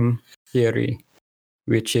ice cream theory,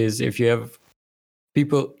 which is if you have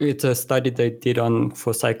people, it's a study they did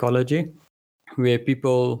for psychology, where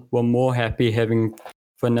people were more happy having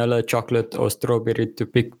vanilla, chocolate, or strawberry to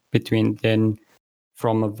pick between than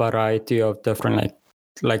from a variety of different,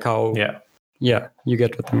 like how... Yeah, you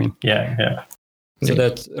get what I mean. Yeah. So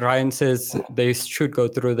that Ryan says they should go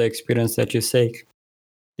through the experience that you say.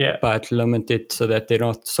 Yeah. But limit it so that they're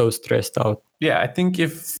not so stressed out. Yeah, I think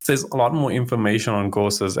if there's a lot more information on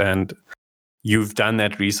courses and you've done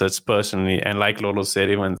that research personally, and like Lolo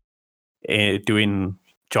said, even doing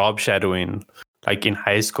job shadowing, like in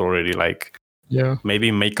high school already,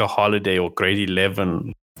 maybe make a holiday or grade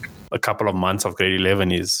 11, a couple of months of grade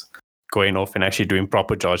 11 is going off and actually doing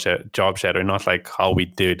proper job shadowing, not like how we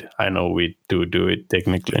did. I know we do it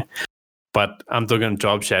technically, but I'm talking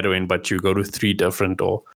job shadowing, but you go to 3 different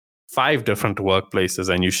or 5 different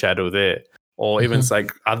workplaces and you shadow there. Or even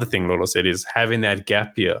like other thing Lolo said is having that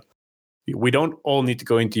gap year. We don't all need to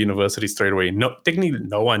go into university straight away. No, technically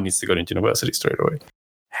no one needs to go into university straight away.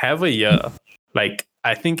 Have a year.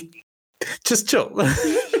 I think just chill.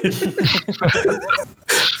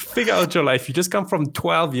 Figure out your life. You just come from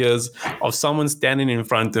 12 years of someone standing in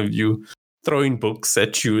front of you, throwing books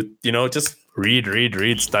at you, just read,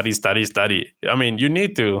 study. I mean, you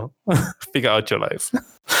need to figure out your life.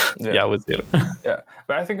 Yeah, with it. Yeah,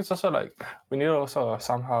 but I think it's also we need to also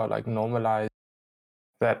somehow normalize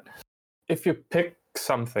that if you pick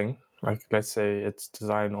something, let's say it's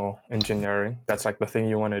design or engineering, that's the thing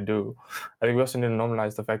you want to do. I think we also need to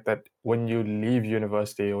normalize the fact that when you leave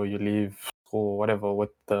university or you leave school, whatever,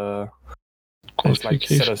 with the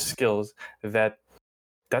set of skills,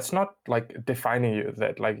 that's not defining you,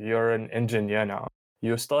 that you're an engineer now.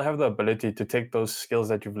 You still have the ability to take those skills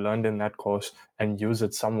that you've learned in that course and use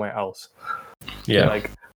it somewhere else. Yeah. Like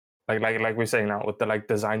we're saying now with the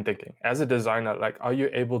design thinking. As a designer, are you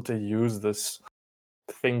able to use this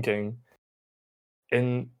thinking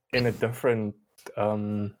in a different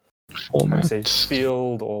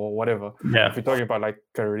field or whatever? Yeah. If you're talking about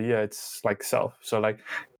career, it's self. So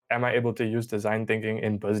am I able to use design thinking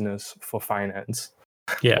in business for finance?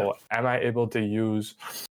 Yeah. Or am I able to use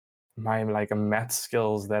my math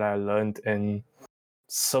skills that I learned in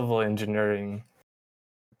civil engineering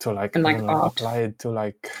to apply it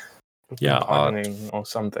to gardening or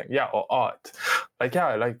something? Yeah, or art. I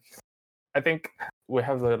think we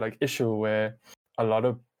have the issue where a lot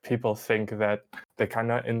of people think that they're kind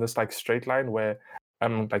of in this straight line where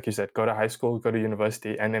like you said, go to high school, go to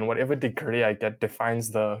university, and then whatever degree I get defines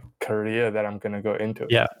the career that I'm going to go into.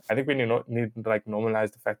 Yeah. I think we need to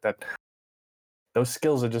normalize the fact that those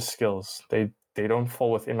skills are just skills. They don't fall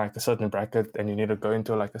within a certain bracket, and you need to go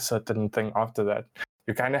into a certain thing after that.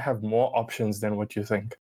 You kind of have more options than what you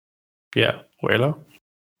think. Yeah. Wailo?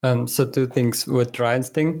 So 2 things with Ryan's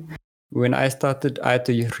thing. When I started, I had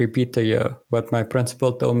to repeat a year. What my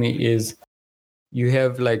principal told me is, you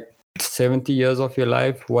have 70 years of your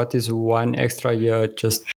life. What is 1 extra year?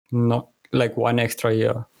 Just not 1 extra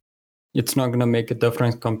year. It's not going to make a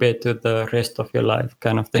difference compared to the rest of your life,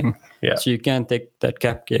 kind of thing. Yeah. So you can't take that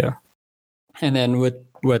gap year. And then with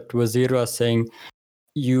what Wazir was saying,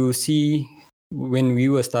 you see, when we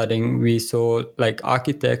were studying, we saw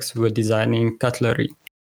architects were designing cutlery.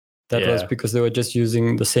 That was because they were just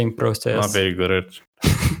using the same process. Not very good at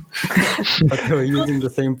but they were using the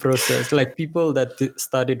same process. People that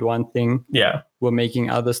studied one thing were making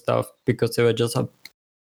other stuff because they were just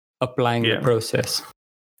applying the process.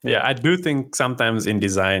 Yeah, I do think sometimes in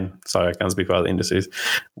design, sorry, I can't speak for other industries,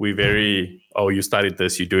 we very, you studied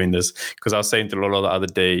this, you're doing this. Because I was saying to Lolo the other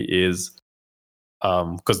day is,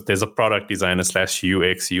 because there's a product designer /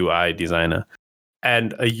 UX UI designer,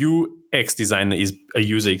 and a UX designer is a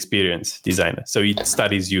user experience designer. So he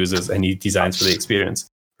studies users and he designs for the experience.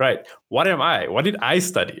 Right. What am I? What did I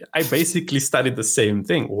study? I basically studied the same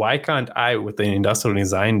thing. Why can't I, with an industrial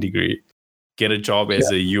design degree, get a job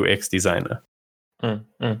as a UX designer?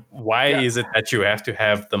 Why is it that you have to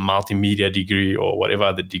have the multimedia degree or whatever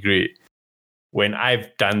other degree when I've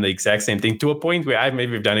done the exact same thing, to a point where I've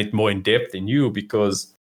maybe done it more in depth than you,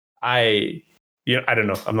 because I don't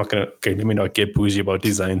know. I'm not going to, let me not get bougie about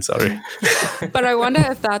design. Sorry. But I wonder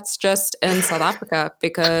if that's just in South Africa,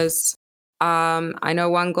 because I know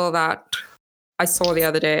one girl that I saw the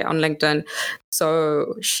other day on LinkedIn.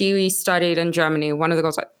 So she studied in Germany, one of the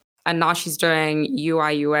girls, and now she's doing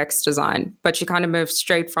UI UX design, but she kind of moved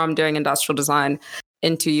straight from doing industrial design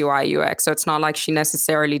into UI UX. So it's not like she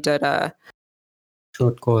necessarily did a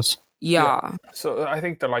short course. Yeah. So I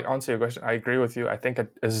think to like answer your question, I agree with you. I think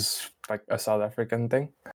it is like a South African thing.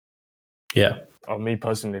 Yeah. Or me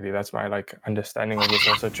personally, that's my like understanding of this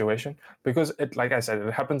whole situation. Because it, like I said,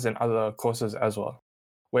 it happens in other courses as well,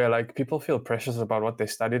 where like people feel precious about what they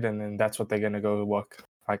studied, and then that's what they're gonna go work.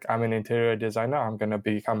 Like, I'm an interior designer, I'm gonna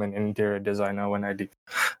become an interior designer when I leave.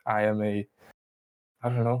 I am a, I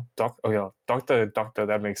don't know, doctor,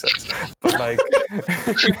 that makes sense. But like,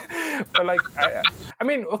 but like, I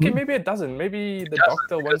mean, okay, maybe it doesn't. Maybe the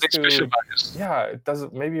doctor wants to, yeah, it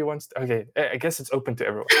doesn't. Maybe he wants to, okay, I guess it's open to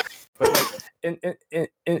everyone. But like,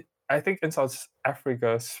 in I think in South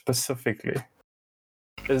Africa specifically,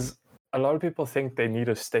 is a lot of people think they need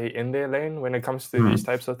to stay in their lane when it comes to these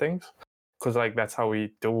types of things, because like that's how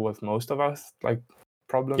we deal with most of us like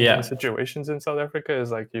problems and situations in South Africa.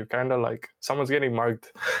 Is like, you kind of like, someone's getting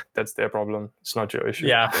mugged, that's their problem, it's not your issue.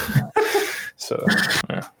 Yeah. So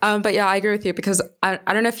yeah. But yeah, I agree with you, because I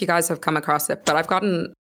don't know if you guys have come across it, but I've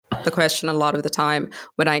gotten the question a lot of the time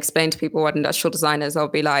when I explain to people what industrial design is. They'll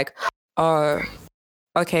be like, oh,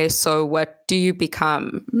 okay, so what do you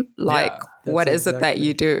become? Like, what is it that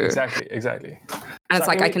you do? Exactly. And it's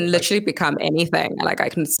like, I can literally become anything. Like, I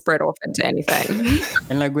can spread off into anything.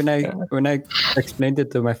 And like when I explained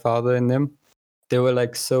it to my father and them, they were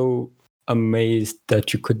like so amazed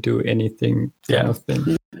that you could do anything kind of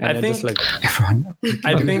thing. And I think just like everyone.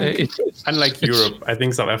 I think it's unlike Europe. I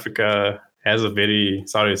think South Africa has a very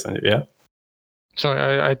Sanjay, yeah. So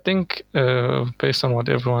I think based on what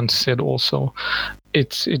everyone said, also,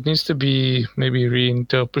 it needs to be maybe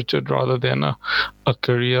reinterpreted rather than a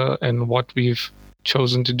career and what we've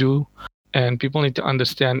chosen to do. And people need to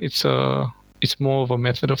understand it's more of a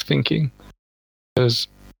method of thinking, because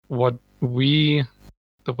the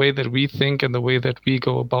way that we think and the way that we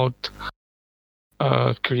go about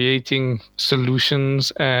creating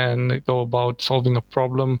solutions and go about solving a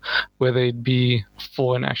problem, whether it be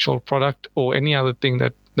for an actual product or any other thing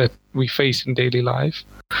that we face in daily life,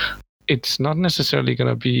 it's not necessarily going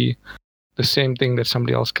to be the same thing that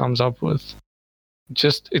somebody else comes up with.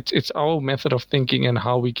 Just it's our method of thinking and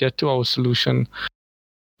how we get to our solution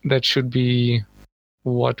that should be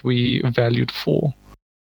what we valued for,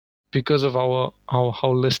 because of how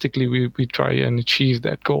holistically we try and achieve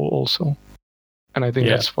that goal also. And I think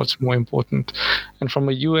that's what's more important. And from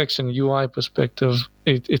a UX and UI perspective,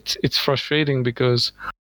 it's frustrating because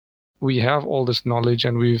we have all this knowledge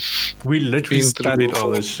and we literally studied all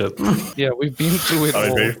this shit. Yeah, we've been through it all.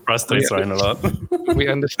 It very frustrates Ryan a lot. We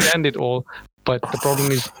understand it all, but the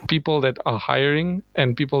problem is people that are hiring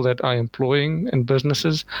and people that are employing and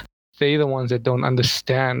businesses, they're the ones that don't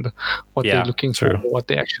understand what they're looking for, what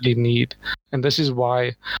they actually need. And this is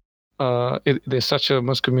why there's such a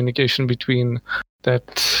miscommunication between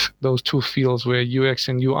those two fields, where UX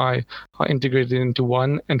and UI are integrated into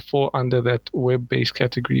one and fall under that web-based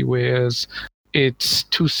category, whereas it's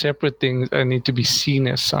two separate things that need to be seen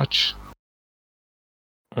as such.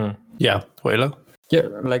 Yeah, Wela? Yeah,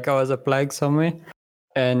 like I was applying somewhere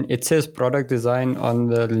and it says product design on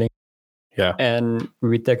the link. Yeah. And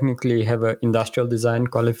we technically have an industrial design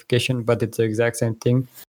qualification, but it's the exact same thing.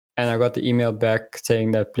 And I got the email back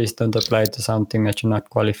saying that please don't apply to something that you're not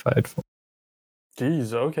qualified for.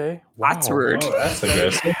 Jeez, okay. Wow. That's rude. Oh, that's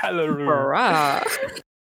aggressive. Hella rude. Bruh.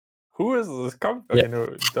 Who is this company? Yeah. No,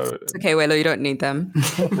 It's okay, Welo, you don't need them.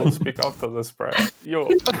 don't speak up to this, bro. Yo,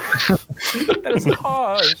 that's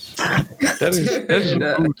harsh. That is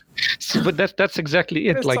rude. See, but that's exactly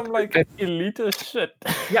it. It's Like, some like elitist shit.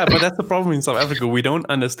 Yeah, but that's the problem in South Africa. We don't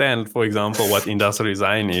understand, for example, what industrial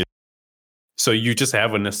design is. So you just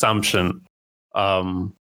have an assumption.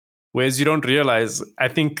 Whereas you don't realize, I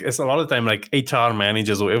think it's a lot of the time like HR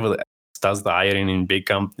managers or whoever does the hiring in big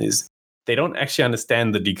companies, they don't actually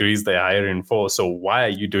understand the degrees they're hiring for. So why are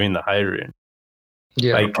you doing the hiring?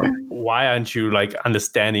 Yeah. Like, why aren't you like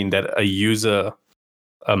understanding that a user,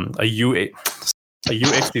 a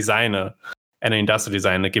UX designer and an industrial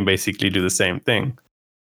designer can basically do the same thing?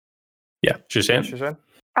 Yeah, Shushan?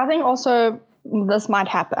 I think also this might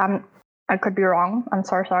happen. I could be wrong. I'm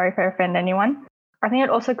sorry if I offend anyone. I think it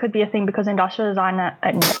also could be a thing because industrial design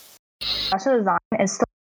is still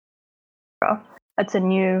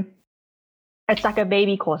it's like a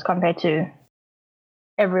baby course compared to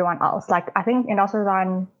everyone else. Like I think industrial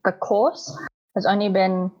design, the course has only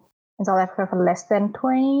been in South Africa for less than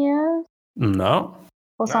 20 years. No.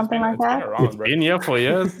 Or something like that. It's been here for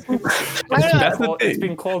years. It's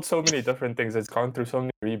been called so many different things. It's gone through so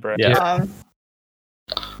many rebrands.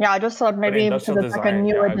 Yeah, I just thought maybe because it's like a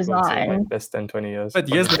newer design. Like less than 20 years. But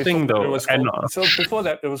here's the thing though. So before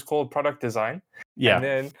that, it was called product design. Yeah. And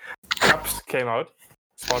then apps came out,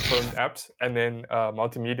 smartphone apps. And then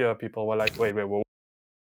multimedia people were like, wait,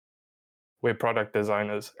 we're product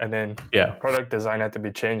designers. And then product design had to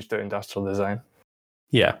be changed to industrial design.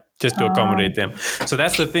 Yeah, just to accommodate them. So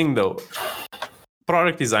that's the thing though.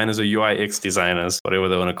 Product designers or UIX designers, whatever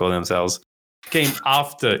they want to call themselves, came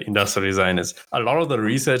after industrial designers. A lot of the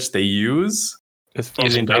research they use is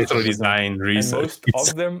industrial design research. And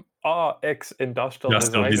most of them are ex-industrial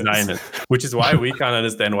designers. Which is why we can't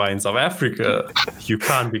understand why in South Africa you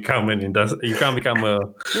can't become a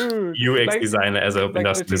UX designer as an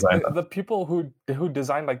industrial designer. The people who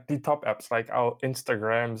design like the top apps, like our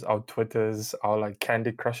Instagrams, our Twitters, our like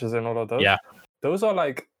Candy Crushes and all of those. Yeah. Those are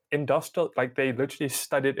like industrial, like they literally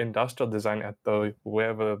studied industrial design at the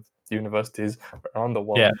wherever universities around the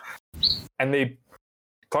world. Yeah. And they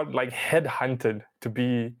got like headhunted to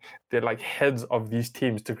be the like heads of these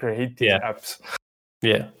teams to create these apps.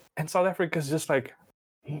 Yeah. And South Africa's just like,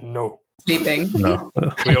 no. Sleeping. No.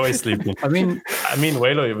 We're always sleeping. I mean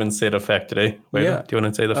Waylo even said a fact today. Waylo, do you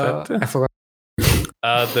want to say the fact? I forgot.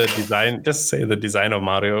 The design, just say the design of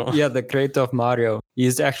Mario. Yeah, the creator of Mario.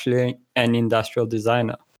 He's actually an industrial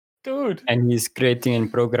designer. Dude. And he's creating and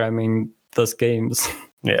programming those games.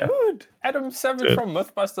 Yeah. Dude, Adam Savage from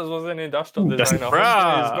Mythbusters was an industrial designer. He's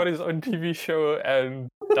got his own TV show and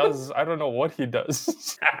does, I don't know what he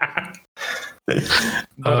does.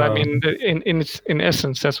 But I mean, in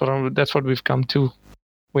essence, that's what we've come to,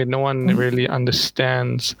 where no one really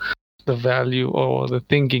understands the value or the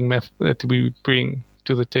thinking method that we bring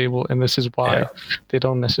to the table, and this is why they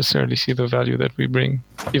don't necessarily see the value that we bring,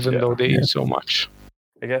 even though they eat so much.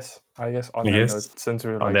 I guess on that note, since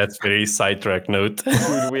we're on that very sidetrack note,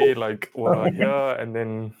 we like were here and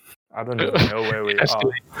then I don't even know where we are,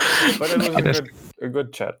 but it was a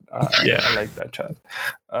good chat. I like that chat.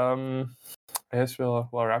 I guess we'll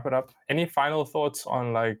wrap it up. Any final thoughts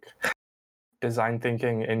on like design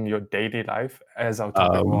thinking in your daily life, as our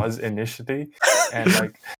topic was initially, and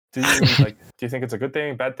like, do you think it's a good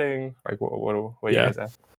thing, bad thing? Like, what you guys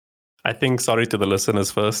at? I think sorry to the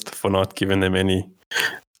listeners first for not giving them any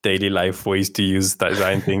daily life ways to use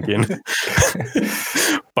design thinking.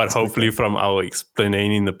 But hopefully from our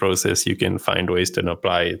explaining the process, you can find ways to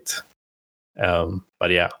apply it. But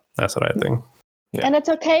yeah, that's what I think. Yeah. And it's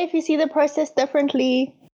okay if you see the process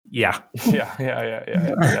differently. Yeah.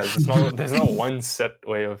 There's no one set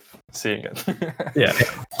way of seeing it.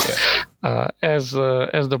 As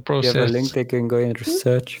the process. You have a link they can go and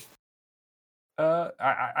research.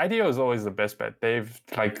 IDEO is always the best bet. They've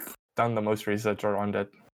like done the most research around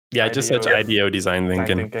it. Yeah, just search IDEO design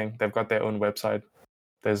thinking. They've got their own website.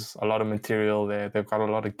 There's a lot of material there. They've got a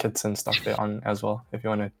lot of kits and stuff there on as well, if you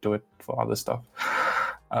want to do it for other stuff.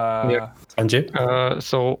 Sanjay?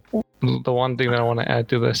 So the one thing that I want to add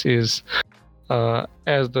to this is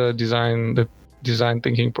as the design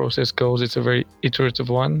thinking process goes, it's a very iterative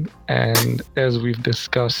one. And as we've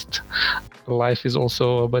discussed, life is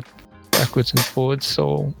also a bit backwards and forwards.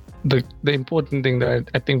 So the important thing that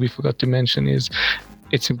I think we forgot to mention is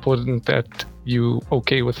it's important that you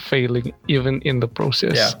okay with failing even in the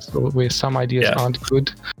process. Yeah. So where some ideas aren't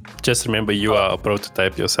good. Just remember you are a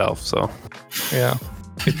prototype yourself. So yeah.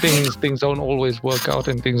 Things don't always work out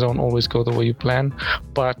and things don't always go the way you plan,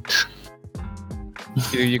 but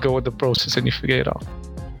you go with the process and you figure it out.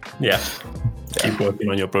 Yeah. Keep working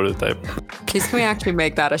on your prototype. Please, can we actually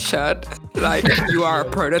make that a shirt? Like, you are a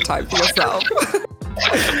prototype yourself.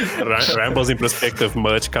 Rambles in Perspective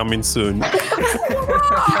merch coming soon. No.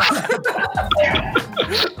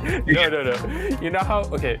 You know how,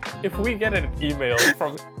 if we get an email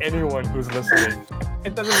from anyone who's listening,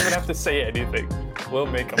 it doesn't even have to say anything. We'll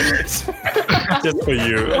make a merch. Just for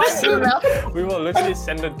you. We will literally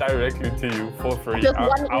send it directly to you for free. Just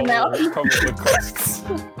one email. I will cover the costs.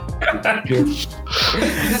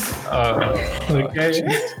 Okay.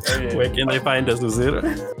 Where can they find us, Uzir?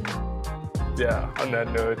 Yeah, on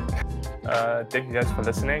that note, thank you guys for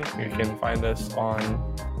listening. You can find us on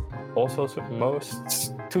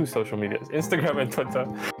two social medias, Instagram and Twitter,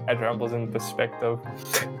 at Rambles in Perspective.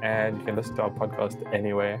 And you can listen to our podcast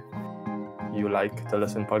anywhere you like to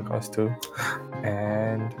listen podcast to.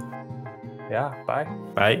 And yeah, bye.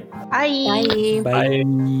 Bye. Bye.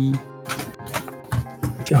 Bye.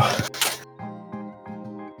 Bye.